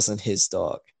it wasn't his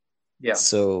dog. Yeah.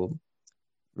 So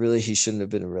really, he shouldn't have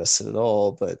been arrested at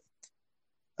all. But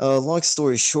long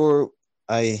story short,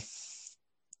 I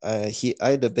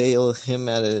had to bail him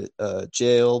out of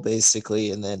jail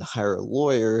basically, and then hire a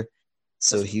lawyer.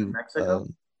 So he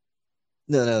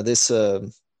this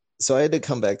so I had to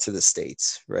come back to the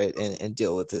States, right, and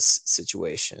deal with this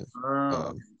situation.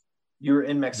 You were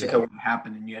in Mexico when it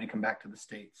happened, and you had to come back to the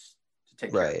States to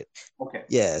take care of it. Okay.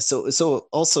 Yeah. So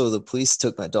also the police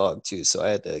took my dog too, so I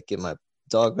had to get my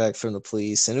dog back from the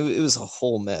police, and it was a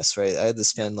whole mess, right? I had to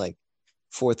spend like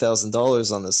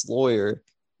 $4,000 on this lawyer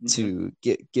to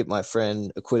get my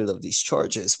friend acquitted of these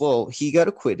charges. Well, he got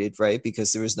acquitted, right,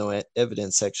 because there was no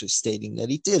evidence actually stating that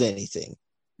he did anything.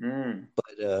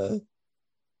 But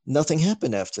nothing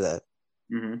happened after that.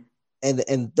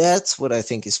 And that's what I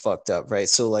think is fucked up, right?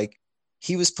 So like,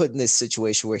 he was put in this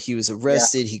situation where he was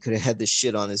arrested. He could have had this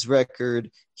shit on his record.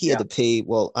 He had to pay.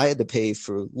 Well, I had to pay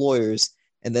for lawyers,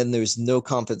 and then there's no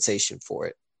compensation for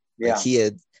it. Like, he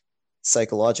had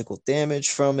psychological damage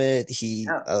from it.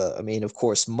 I mean, of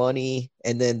course, money,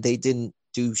 and then they didn't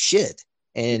do shit.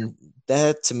 And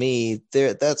that, to me,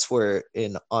 that's where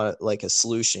like a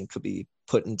solution could be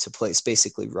put into place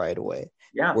basically right away.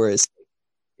 Yeah. Whereas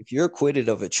if you're acquitted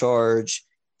of a charge,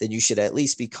 then you should at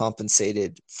least be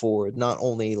compensated for not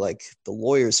only like the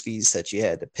lawyer's fees that you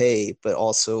had to pay, but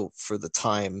also for the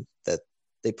time that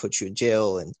they put you in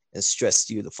jail and stressed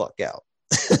you the fuck out.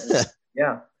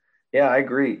 Yeah, I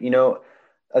agree.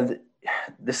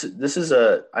 This is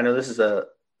I know this is a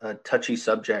touchy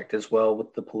subject as well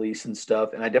with the police and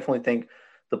stuff, and I definitely think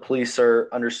the police are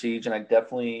under siege, and I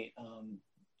definitely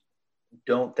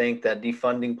don't think that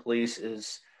defunding police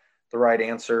is the right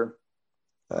answer.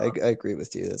 I agree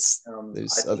with you.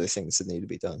 There's other things that need to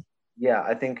be done. Yeah,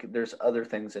 I think there's other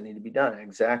things that need to be done.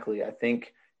 Exactly. I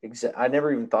think I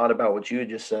never even thought about what you had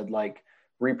just said, like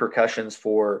repercussions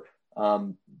for,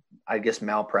 I guess,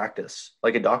 malpractice.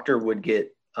 Like a doctor would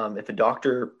get, if a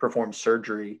doctor performed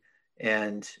surgery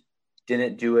and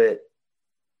didn't do it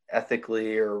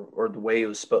ethically or the way it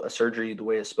was a surgery, the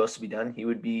way it's supposed to be done, he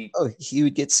would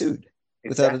get sued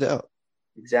without a doubt.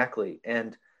 Exactly.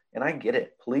 And I get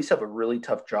it. Police have a really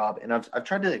tough job. And I've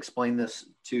tried to explain this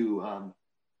to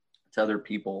other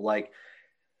people. Like,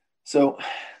 so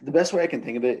the best way I can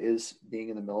think of it is being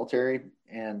in the military.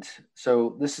 And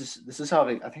so this is how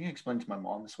I think I explained to my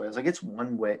mom this way. I was like, it's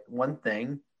one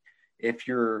thing if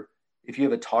you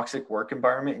have a toxic work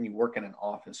environment and you work in an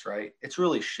office, right? It's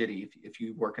really shitty if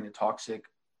you work in a toxic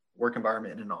work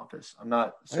environment in an office. I'm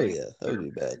not saying that would be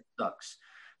bad. It sucks.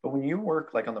 But when you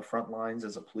work like on the front lines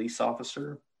as a police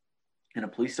officer in a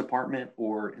police department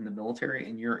or in the military,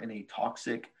 and you're in a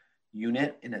toxic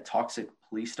unit in a toxic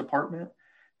police department,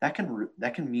 that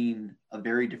can mean a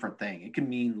very different thing. It can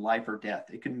mean life or death.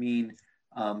 It can mean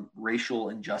racial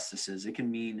injustices. It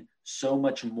can mean so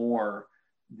much more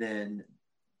than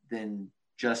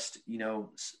just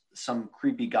some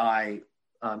creepy guy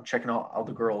checking out all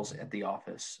the girls at the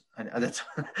office. And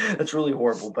that's really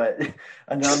horrible. But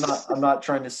and I'm not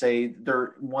trying to say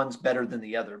they're one's better than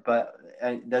the other, but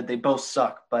that they both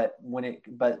suck. But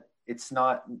it's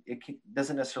not.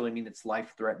 Doesn't necessarily mean it's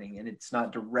life threatening, and it's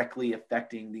not directly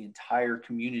affecting the entire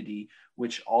community,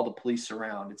 which all the police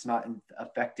surround. It's not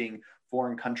affecting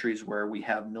foreign countries where we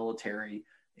have military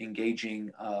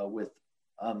engaging with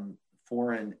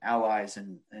foreign allies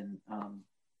and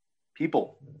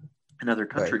people in other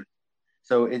countries. Right.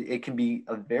 So it can be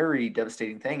a very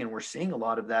devastating thing. And we're seeing a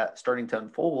lot of that starting to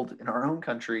unfold in our own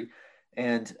country.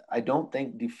 And I don't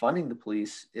think defunding the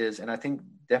police is, and I think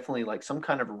definitely like some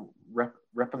kind of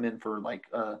reprimand for like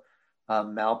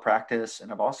malpractice.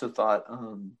 And I've also thought,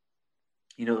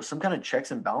 some kind of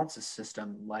checks and balances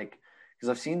system, like, because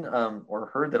I've seen or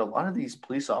heard that a lot of these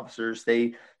police officers,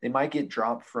 they might get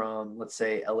dropped from, let's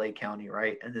say, LA County,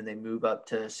 right? And then they move up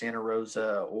to Santa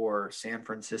Rosa or San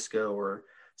Francisco or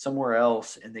somewhere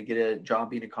else, and they get a job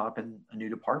being a cop in a new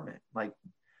department. Like,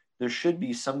 there should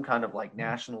be some kind of like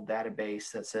national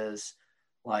database that says,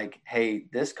 like, hey,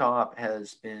 this cop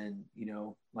has been,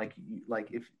 like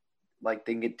if like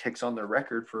they can get ticks on their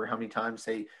record for how many times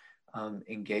they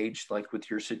engaged like with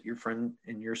your friend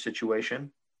in your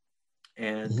situation.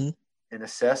 And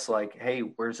assess like, hey,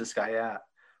 where's this guy at?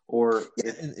 Or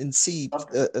and see,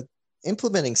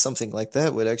 implementing something like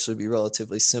that would actually be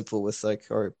relatively simple with like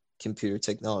our computer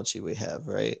technology we have,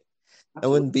 right? Absolutely. It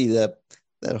wouldn't be that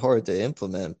hard to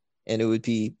implement, and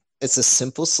it's a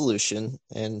simple solution,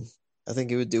 and I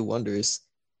think it would do wonders.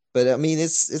 But I mean,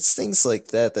 it's things like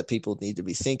that people need to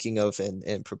be thinking of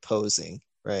and proposing,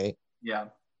 right? Yeah.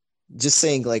 Just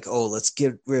saying like, oh, let's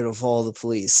get rid of all the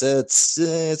police.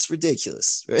 It's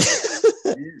ridiculous, right?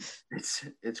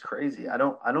 It's crazy. I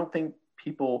don't think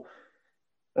people.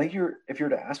 I think if you're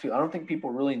to ask people, I don't think people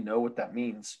really know what that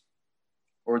means,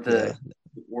 or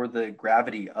the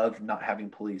gravity of not having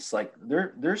police. Like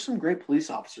there's some great police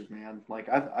officers, man. Like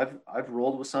I've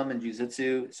rolled with some in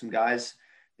jiu-jitsu, some guys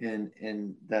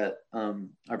in that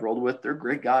I've rolled with. They're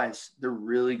great guys. They're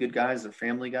really good guys. They're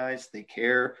family guys. They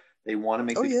care. They want to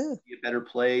make the community a better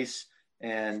place.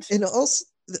 And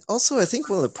also, I think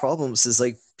one of the problems is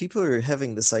like people are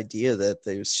having this idea that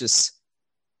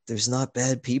there's not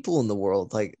bad people in the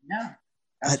world. Like, yeah,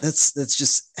 that's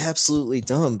just absolutely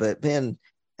dumb. But man,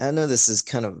 I know this is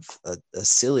kind of a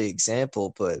silly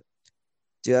example, but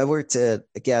dude, I worked at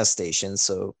a gas station,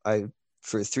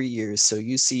 for 3 years. So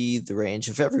you see the range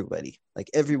of everybody. Like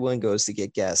everyone goes to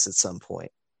get gas at some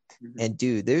point. Mm-hmm. And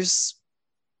dude, there's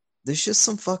just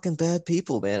some fucking bad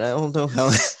people, man. I don't know how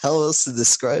else to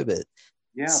describe it.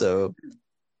 Yeah. So,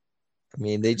 I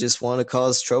mean, they just want to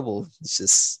cause trouble. It's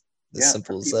just as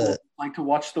simple as that. Like to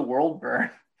watch the world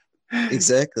burn.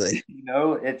 Exactly.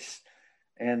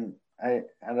 And I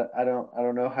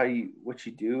don't know what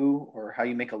you do or how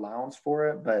you make allowance for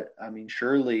it, but I mean,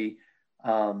 surely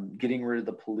getting rid of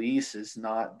the police is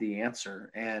not the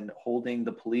answer, and holding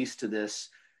the police to this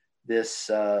this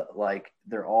like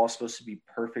they're all supposed to be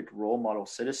perfect role model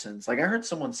citizens. Like I heard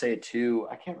someone say it too.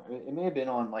 I can't. It may have been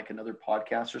on like another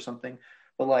podcast or something,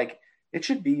 but like it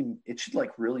should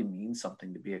like really mean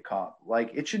something to be a cop.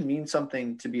 Like it should mean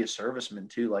something to be a serviceman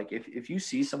too. Like if you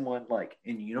see someone like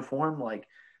in uniform, like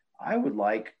I would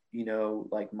like,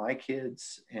 like my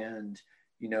kids and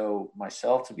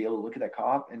myself to be able to look at that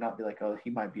cop and not be like, oh, he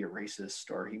might be a racist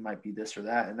or he might be this or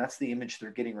that. And that's the image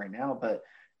they're getting right now. But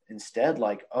instead,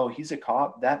 like, oh, he's a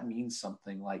cop, that means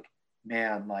something. Like,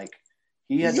 man, like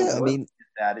he had to Yeah, I work mean, with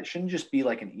that. It shouldn't just be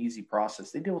like an easy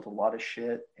process. They deal with a lot of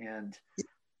shit. And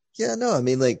yeah, no, I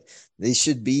mean, like they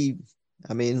should be,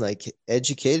 I mean, like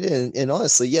educated and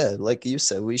honestly, yeah, like you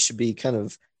said, we should be kind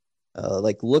of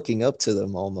like looking up to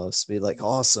them almost, be like,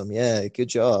 awesome, yeah, good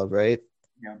job, right?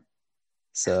 yeah,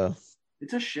 So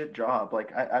it's a shit job.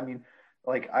 Like, I mean,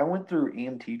 like I went through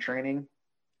EMT training.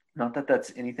 Not that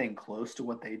that's anything close to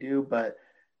what they do, but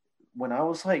when I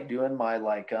was like doing my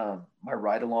my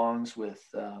ride-alongs with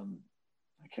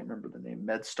I can't remember the name,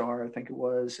 MedStar, I think it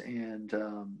was, and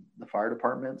the fire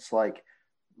departments, like,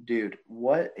 dude,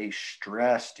 what a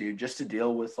stress, dude, just to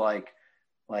deal with like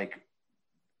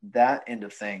that end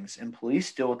of things. And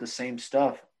police deal with the same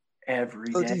stuff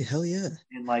every oh day. dude, hell yeah.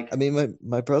 And I like, mean,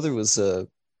 my brother was a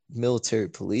military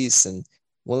police, and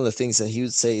one of the things that he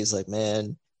would say is like,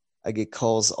 man, I get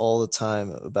calls all the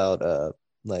time about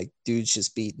like dudes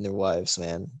just beating their wives,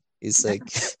 man. He's yeah, like,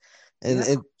 yeah, and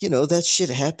that shit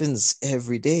happens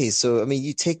every day. So I mean,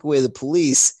 you take away the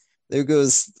police, there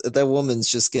goes that woman's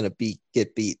just gonna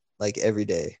get beat like every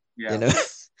day, you yeah, know,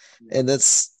 yeah, and that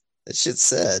shit's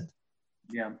sad.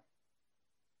 yeah.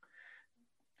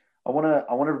 I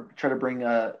wanna try to bring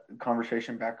a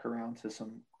conversation back around to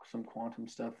some quantum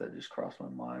stuff that just crossed my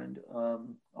mind.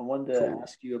 I wanted to Cool.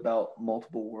 ask you about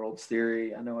multiple worlds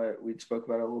theory. I know we spoke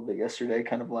about it a little bit yesterday,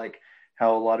 kind of like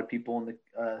how a lot of people in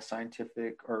the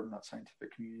scientific or not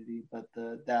scientific community, but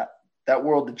that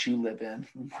world that you live in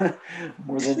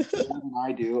more than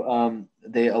I do.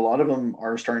 They a lot of them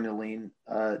are starting to lean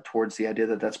towards the idea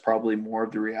that that's probably more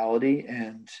of the reality.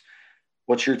 And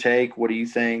what's your take? What do you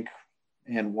think?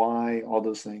 And why, all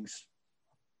those things.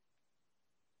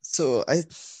 So I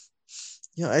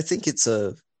think it's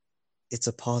a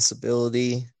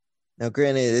possibility. Now,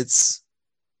 granted,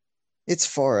 it's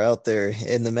far out there,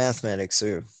 and the mathematics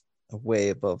are way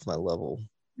above my level.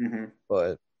 Mm-hmm.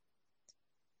 But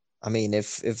I mean,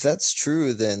 if that's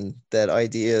true, then that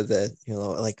idea that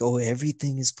like, oh,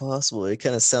 everything is possible, it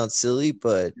kind of sounds silly,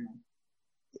 but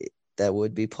that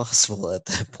would be possible at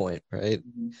that point, right?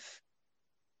 Mm-hmm.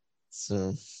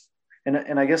 So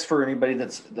And I guess for anybody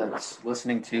that's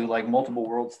listening to like multiple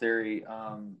worlds theory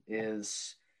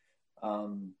is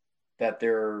um, that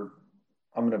there.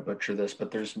 I'm going to butcher this, but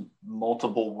there's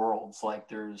multiple worlds. Like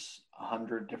there's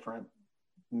 100 different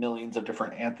millions of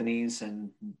different Anthony's,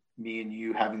 and me and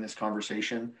you having this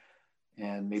conversation,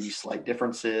 and maybe slight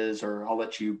differences. Or I'll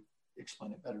let you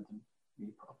explain it better than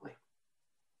me, probably.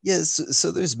 yeah,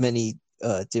 so there's many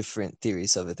different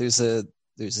theories of it. There's a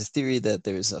theory that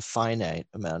there's a finite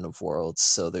amount of worlds,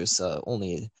 so there's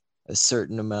only a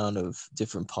certain amount of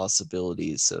different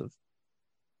possibilities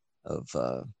of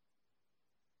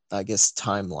I guess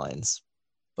timelines.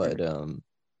 But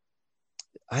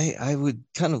I would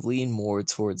kind of lean more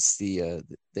towards the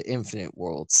infinite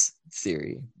worlds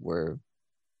theory, where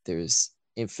there's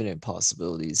infinite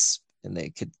possibilities and they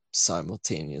could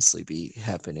simultaneously be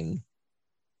happening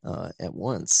at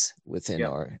once within Yeah.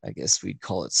 our, I guess we'd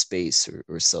call it space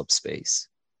or subspace.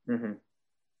 Mm-hmm.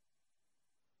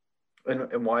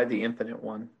 And why the infinite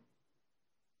one?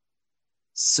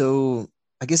 So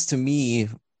I guess to me,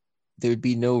 there'd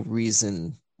be no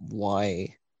reason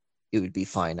why it would be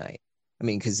finite. I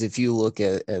mean, because if you look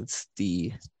at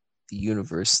the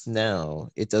universe now,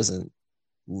 it doesn't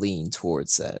lean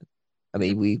towards that. I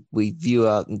mean, we view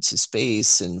out into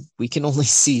space and we can only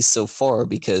see so far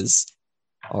because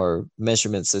our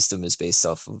measurement system is based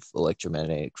off of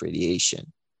electromagnetic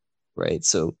radiation, right?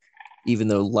 So even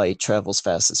though light travels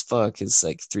fast as fuck, it's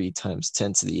like 3 ×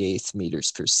 10⁸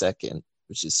 meters per second,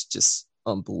 which is just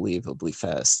unbelievably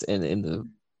fast. And in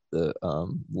the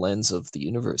lens of the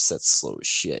universe, that's slow as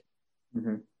shit.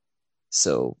 Mm-hmm.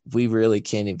 So we really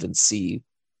can't even see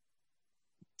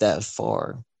that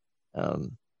far.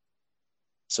 Um,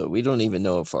 so we don't even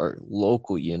know if our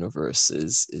local universe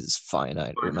is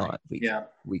finite or not. Yeah.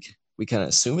 We we kind of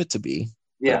assume it to be,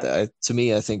 but Yeah. to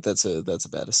me, I think that's a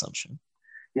bad assumption.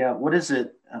 Yeah. What is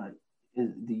it?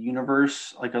 Is the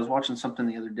universe, like I was watching something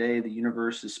the other day, the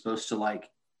universe is supposed to like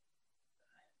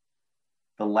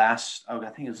the last, oh, I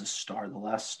think it was a star. The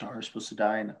last star is supposed to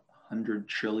die in 100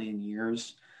 trillion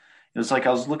years. It was like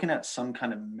I was looking at some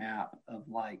kind of map of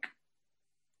like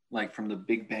from the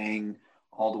Big Bang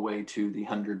all the way to the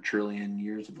 100 trillion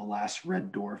years of the last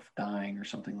red dwarf dying or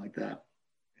something like that.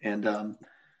 And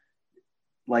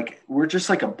like we're just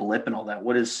like a blip in all that.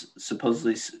 What is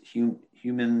supposedly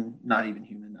human, not even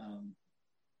human,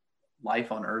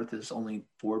 life on Earth is only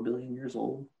 4 billion years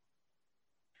old.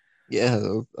 Yeah,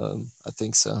 I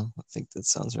think so. I think that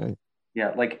sounds right.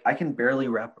 Yeah, like I can barely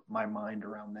wrap my mind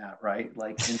around that, right?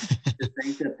 Like, and to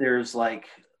think that there's like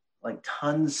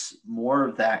tons more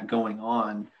of that going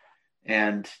on,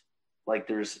 and like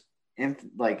there's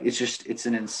like it's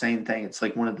an insane thing. It's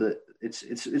like one of the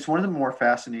it's one of the more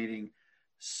fascinating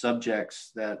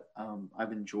subjects that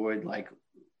I've enjoyed like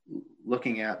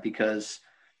looking at, because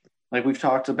like we've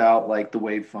talked about like the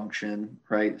wave function,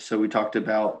 right? So we talked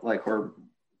about like or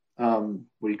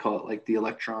what do you call it, like the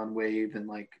electron wave, and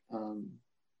like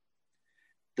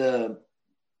the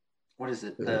what is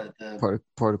it, the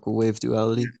particle wave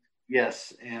duality.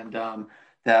 Yes, and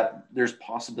that there's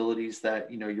possibilities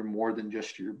that you're more than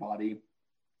just your body,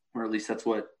 or at least that's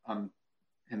what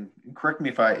and correct me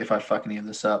if I fuck any of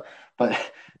this up,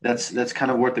 but that's kind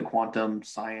of what the quantum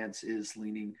science is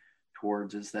leaning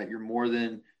towards, is that you're more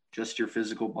than just your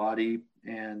physical body,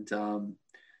 and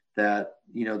that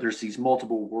there's these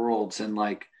multiple worlds, and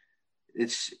like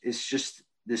it's just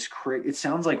this it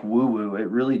sounds like woo woo. It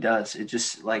really does. It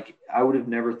just like I would have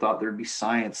never thought there'd be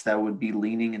science that would be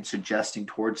leaning and suggesting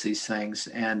towards these things.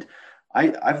 And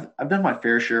I've done my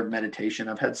fair share of meditation.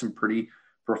 I've had some pretty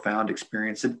profound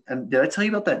experience. And did I tell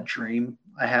you about that dream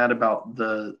I had about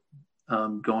the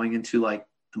going into like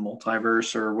the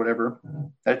multiverse or whatever?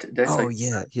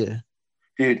 Yeah.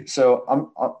 Dude, so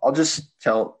I'll just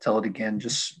tell it again,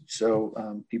 just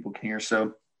so people can hear.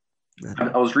 So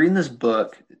I was reading this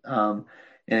book, and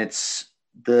it's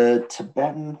the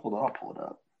Tibetan. Hold on, I'll pull it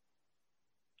up.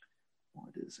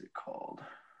 What is it called?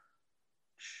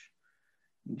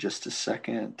 Just a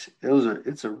second.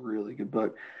 It's a really good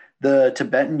book. The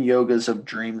Tibetan Yogas of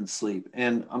Dream and Sleep,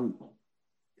 and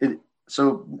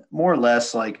so more or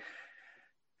less like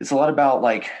it's a lot about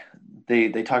like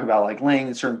they talk about like laying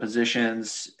in certain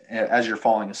positions as you're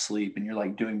falling asleep, and you're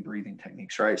like doing breathing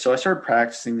techniques, right? So I started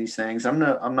practicing these things. I'm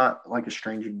not like a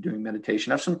stranger to doing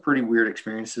meditation. I have some pretty weird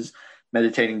experiences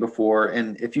meditating before,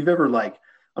 and if you've ever like,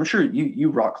 I'm sure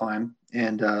you rock climb,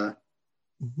 and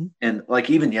and like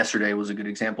even yesterday was a good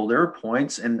example. There are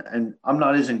points, and I'm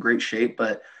not as in great shape,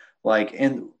 but like,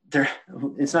 and there,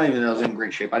 it's not even that I was in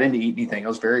great shape. I didn't eat anything. I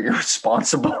was very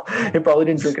irresponsible and probably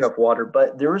didn't drink enough water.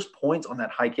 But there was points on that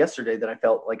hike yesterday that I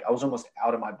felt like I was almost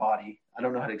out of my body. I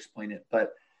don't know how to explain it,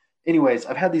 but anyways,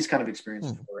 I've had these kind of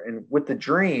experiences before. And with the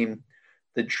dream,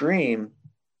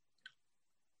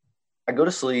 I go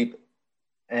to sleep,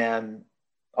 and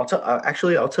I'll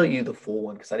tell you the full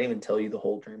one, because I didn't even tell you the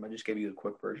whole dream. I just gave you a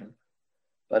quick version.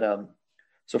 But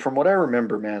so from what I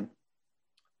remember, man,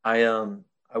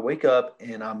 I wake up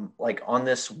and I'm like on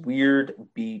this weird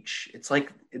beach. It's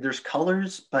like there's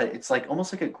colors, but it's like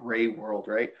almost like a gray world,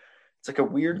 right? It's like a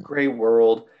weird gray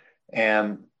world,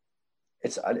 and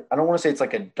I don't want to say it's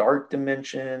like a dark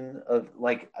dimension of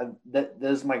like that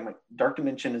is my dark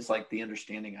dimension is like the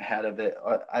understanding I had of it.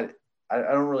 I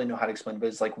don't really know how to explain it, but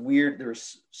it's like weird.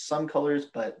 There's some colors,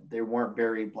 but they weren't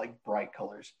very like bright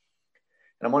colors.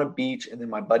 And I'm on a beach, and then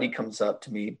my buddy comes up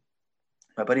to me.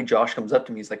 My buddy Josh comes up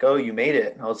to me. He's like, "Oh, you made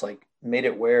it." And I was like, "Made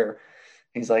it where?"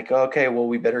 He's like, "Okay, well,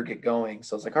 we better get going."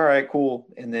 So I was like, "All right, cool."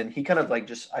 And then he kind of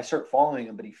like I start following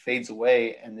him, but he fades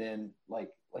away. And then like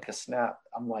a snap,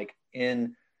 I'm like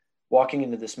walking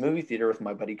into this movie theater with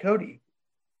my buddy Cody.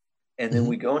 And then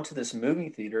we go into this movie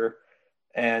theater,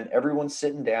 and everyone's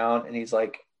sitting down, and he's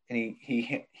like, and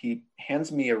he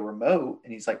hands me a remote,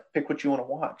 and he's like, "Pick what you want to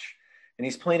watch." And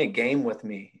he's playing a game with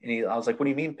me. And I was like, "What do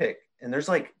you mean pick?" And there's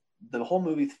like, the whole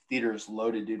movie theater is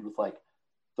loaded, dude, with like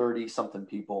 30 something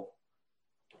people.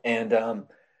 And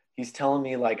he's telling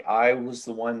me like I was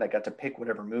the one that got to pick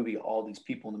whatever movie all these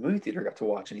people in the movie theater got to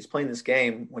watch. And he's playing this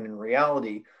game, when in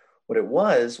reality, what it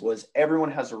was everyone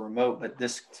has a remote, but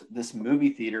this movie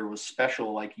theater was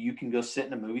special. Like you can go sit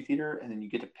in a movie theater, and then you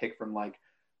get to pick from like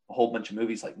a whole bunch of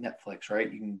movies, like Netflix,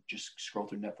 right? You can just scroll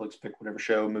through Netflix, pick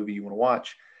whatever movie you want to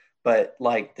watch. But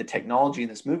like the technology in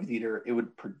this movie theater, it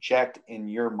would project in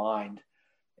your mind,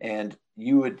 and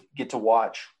you would get to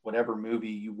watch whatever movie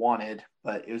you wanted,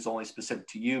 but it was only specific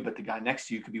to you. But the guy next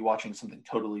to you could be watching something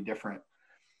totally different.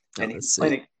 And he's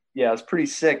playing yeah, it was pretty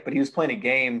sick, but he was playing a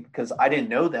game because I didn't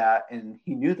know that, and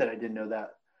he knew that I didn't know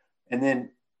that. And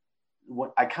then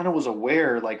what I kind of was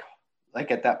aware, like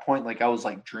at that point, like I was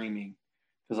like dreaming,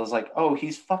 because I was like, oh,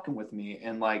 he's fucking with me,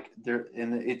 and like there,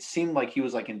 and it seemed like he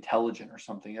was like intelligent or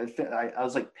something. I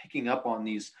was like picking up on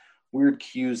these weird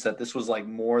cues that this was like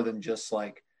more than just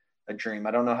like a dream.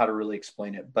 I don't know how to really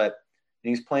explain it, but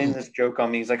he's playing this joke on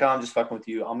me. He's like, oh, I'm just fucking with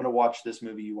you. I'm gonna watch this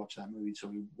movie. You watch that movie. So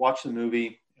we watch the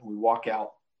movie and we walk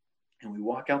out,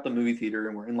 the movie theater,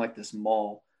 and we're in like this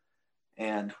mall.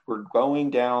 And we're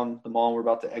going down the mall. And we're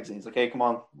about to exit. He's like, hey, come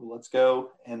on, let's go.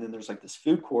 And then there's like this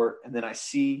food court. And then I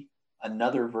see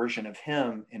another version of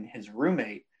him and his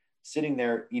roommate sitting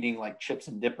there eating like chips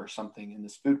and dip or something in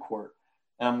this food court.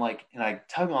 And I'm like, and I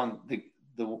tug on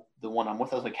the one I'm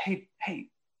with. I was like, hey,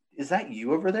 is that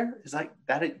you over there? Is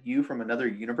that you from another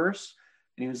universe?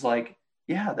 And he was like,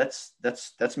 yeah,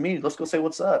 that's me. Let's go say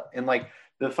what's up. And like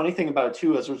the funny thing about it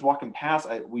too, as I was walking past,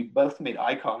 we both made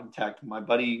eye contact. My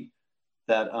buddy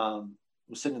that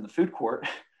was sitting in the food court,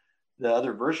 the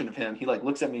other version of him, he like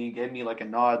looks at me and gave me like a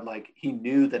nod, like he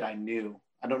knew that I knew.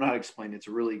 I don't know how to explain it. It's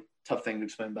a really tough thing to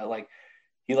explain, but like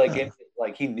he like gave me,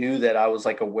 like he knew that I was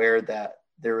like aware that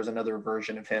there was another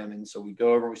version of him. And so we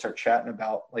go over and we start chatting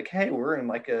about like, hey, we're in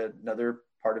like another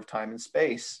part of time and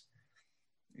space.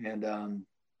 And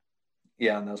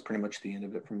yeah, and that was pretty much the end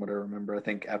of it from what I remember. I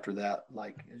think after that,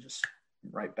 like it just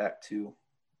right back to,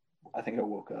 I think I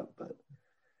woke up, but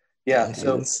yeah.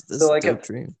 So like a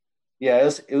dream. Yeah,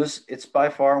 it's by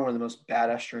far one of the most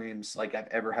badass dreams like I've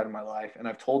ever had in my life. And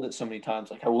I've told it so many times,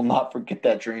 like I will not forget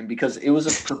that dream because it was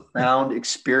a profound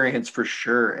experience for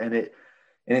sure. And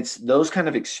it's those kind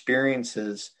of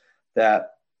experiences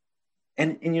that,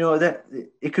 and you know, that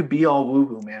it could be all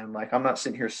woo-woo, man. Like I'm not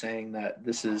sitting here saying that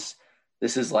this is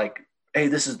like, hey,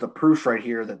 this is the proof right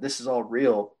here that this is all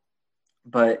real.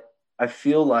 But I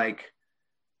feel like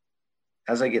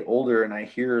as I get older and I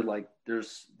hear like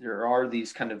there are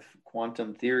these kind of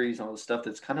quantum theories and all this stuff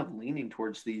that's kind of leaning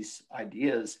towards these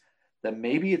ideas that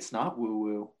maybe it's not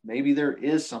woo-woo, maybe there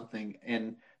is something,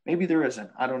 and maybe there isn't.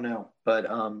 I don't know, but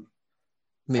I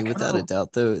mean, without a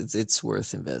doubt, though, it's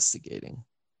worth investigating.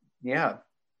 Yeah,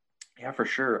 for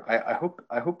sure. I hope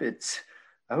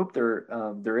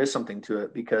there is something to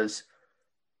it because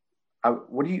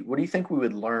what do you think we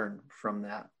would learn from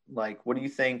that? Like, what do you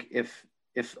think if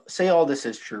say all this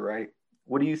is true, right?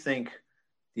 What do you think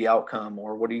the outcome,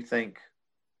 or what do you think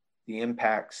the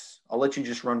impacts? I'll let you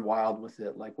just run wild with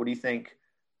it. Like, what do you think?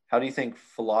 How do you think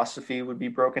philosophy would be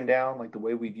broken down? Like the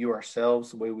way we view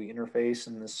ourselves, the way we interface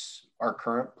in our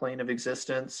current plane of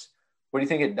existence. What do you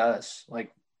think it does?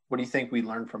 Like, what do you think we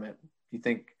learn from it? Do you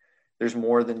think there's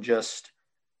more than just,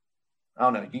 I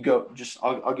don't know, you go, just,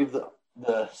 I'll give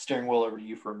the steering wheel over to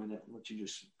you for a minute and let you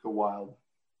just go wild.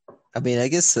 I mean, I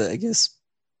guess,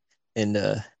 in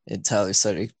Tyler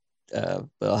started, but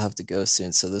I'll have to go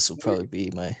soon, so this will probably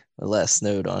be my last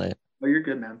note on it. Oh, you're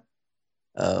good, man.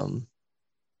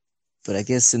 But I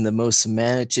guess in the most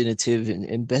imaginative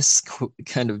and best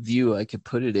kind of view I could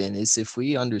put it in is if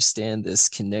we understand this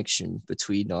connection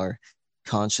between our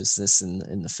consciousness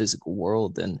and the physical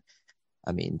world, then,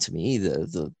 I mean, to me,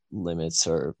 the limits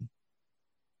are,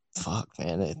 fuck,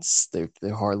 man, there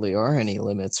hardly are any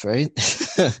limits, right?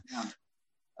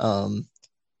 Yeah.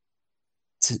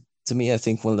 To me, I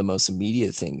think one of the most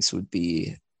immediate things would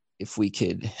be if we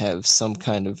could have some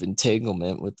kind of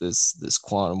entanglement with this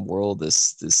quantum world,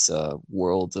 this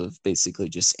world of basically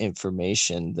just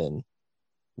information, then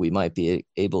we might be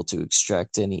able to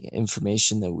extract any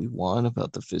information that we want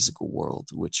about the physical world,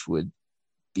 which would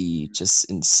be just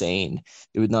insane.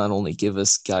 It would not only give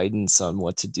us guidance on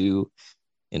what to do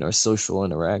in our social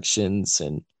interactions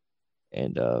and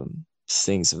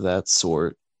things of that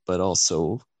sort, but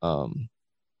also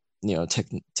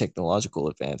technological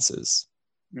advances.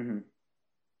 Mm-hmm.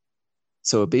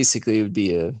 So basically it would be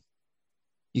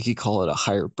you could call it a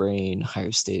higher brain,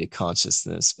 higher state of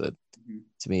consciousness, but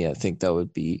to me, I think that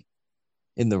would be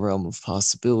in the realm of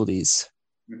possibilities.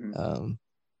 That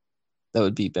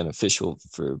would be beneficial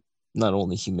for not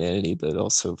only humanity, but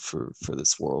also for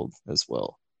this world as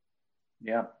well.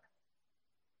 Yeah.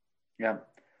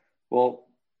 Well,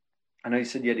 I know you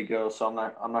said you had to go, so I'm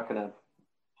not gonna.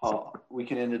 We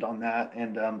can end it on that,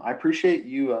 and I appreciate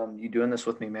you doing this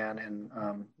with me, man, and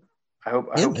I hope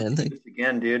you do this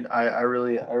again, dude. I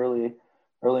really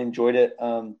enjoyed it.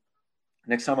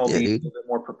 Next time I'll be a little bit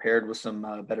more prepared with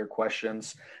some better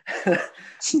questions.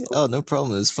 Oh, no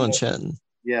problem. It was fun chatting.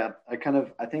 Yeah, I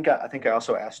think I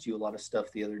also asked you a lot of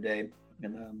stuff the other day,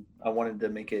 and I wanted to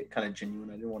make it kind of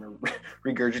genuine. I didn't want to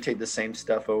regurgitate the same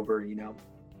stuff over,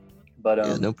 But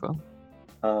yeah, no problem.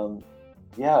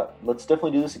 Yeah, let's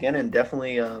definitely do this again, and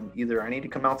definitely either I need to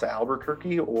come out to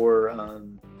Albuquerque or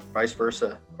vice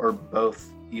versa, or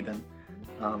both even.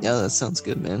 Yeah, that sounds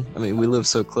good, man. I mean, we live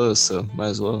so close, so might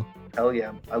as well. Hell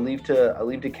yeah! I leave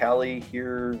to Cali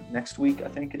here next week, I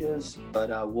think it is. But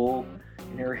we'll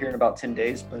you're here in about 10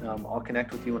 days. But I'll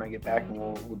connect with you when I get back, and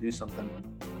we'll do something.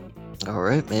 All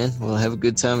right, man. Well, have a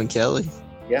good time in Cali.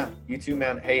 Yeah, you too,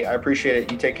 man. Hey, I appreciate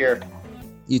it. You take care.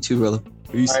 You too, brother.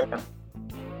 Peace. All right, man.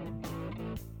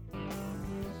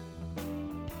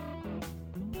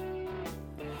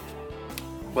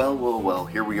 Well,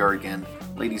 here we are again.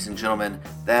 Ladies and gentlemen,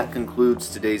 that concludes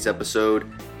today's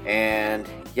episode. And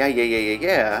yeah.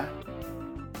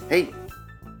 Hey,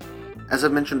 as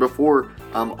I've mentioned before,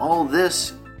 all of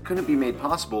this couldn't be made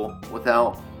possible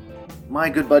without my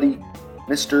good buddy,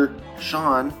 Mr.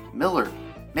 Sean Miller.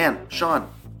 Man, Sean,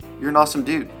 you're an awesome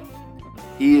dude.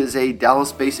 He is a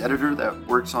Dallas-based editor that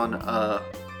works on a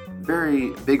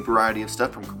very big variety of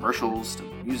stuff, from commercials to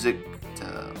music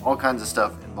to all kinds of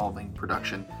stuff involving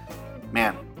production.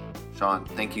 Man, Sean,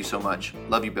 thank you so much.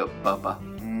 Love you, Bubba.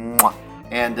 Mwah.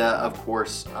 And of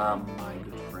course, my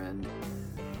good friend,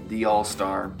 the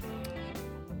All-Star,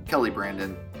 Kelly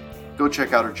Brandon. Go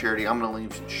check out her charity. I'm going to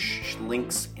leave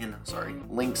links in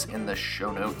the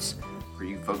show notes for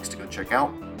you folks to go check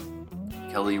out.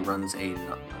 Kelly runs a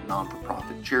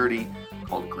non-for-profit charity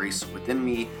called Grace Within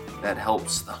Me that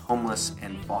helps the homeless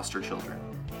and foster children.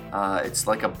 It's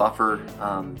like a buffer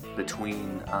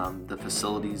between the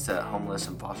facilities that homeless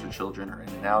and foster children are in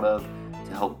and out of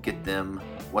to help get them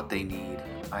what they need,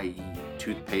 i.e.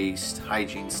 toothpaste,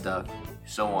 hygiene stuff,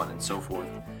 so on and so forth.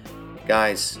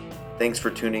 Guys, thanks for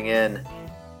tuning in.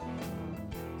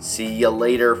 See ya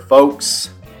later, folks.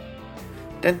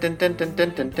 Dun dun dun dun dun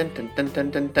dun dun dun dun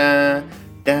dun dun dun.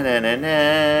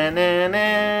 Da-na-na-na-na-na.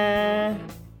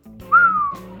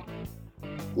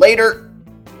 Later.